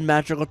Love and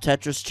Magical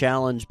Tetris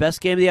Challenge.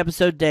 Best game of the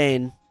episode,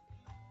 Dane.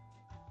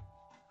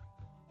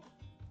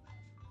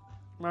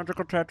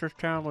 Magical Tetris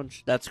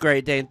Challenge. That's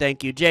great, Dane.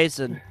 Thank you.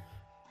 Jason.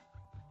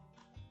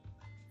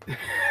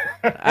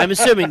 I'm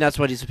assuming that's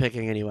what he's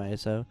picking anyway,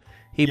 so...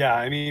 Yeah,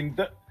 I mean,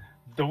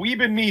 the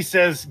weeb in me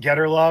says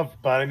Getter Love,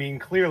 but I mean,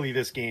 clearly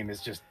this game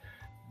is just...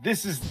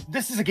 This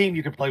is a game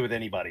you can play with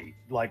anybody.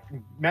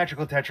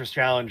 Magical Tetris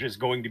Challenge is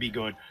going to be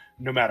good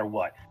no matter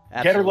what.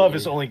 Absolutely. Getter Love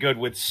is only good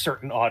with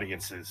certain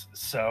audiences.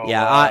 So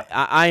yeah,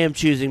 I am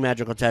choosing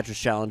Magical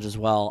Tetris Challenge as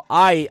well.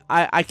 I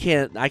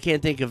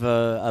can't think of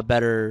a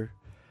better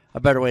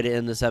way to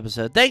end this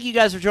episode. Thank you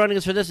guys for joining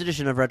us for this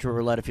edition of Retro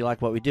Roulette. If you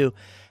like what we do,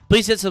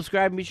 please hit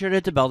subscribe and be sure to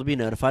hit the bell to be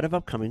notified of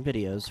upcoming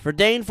videos. For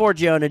Dane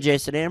Forgione and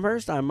Jason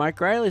Amherst, I'm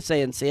Mike Riley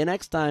saying see you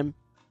next time.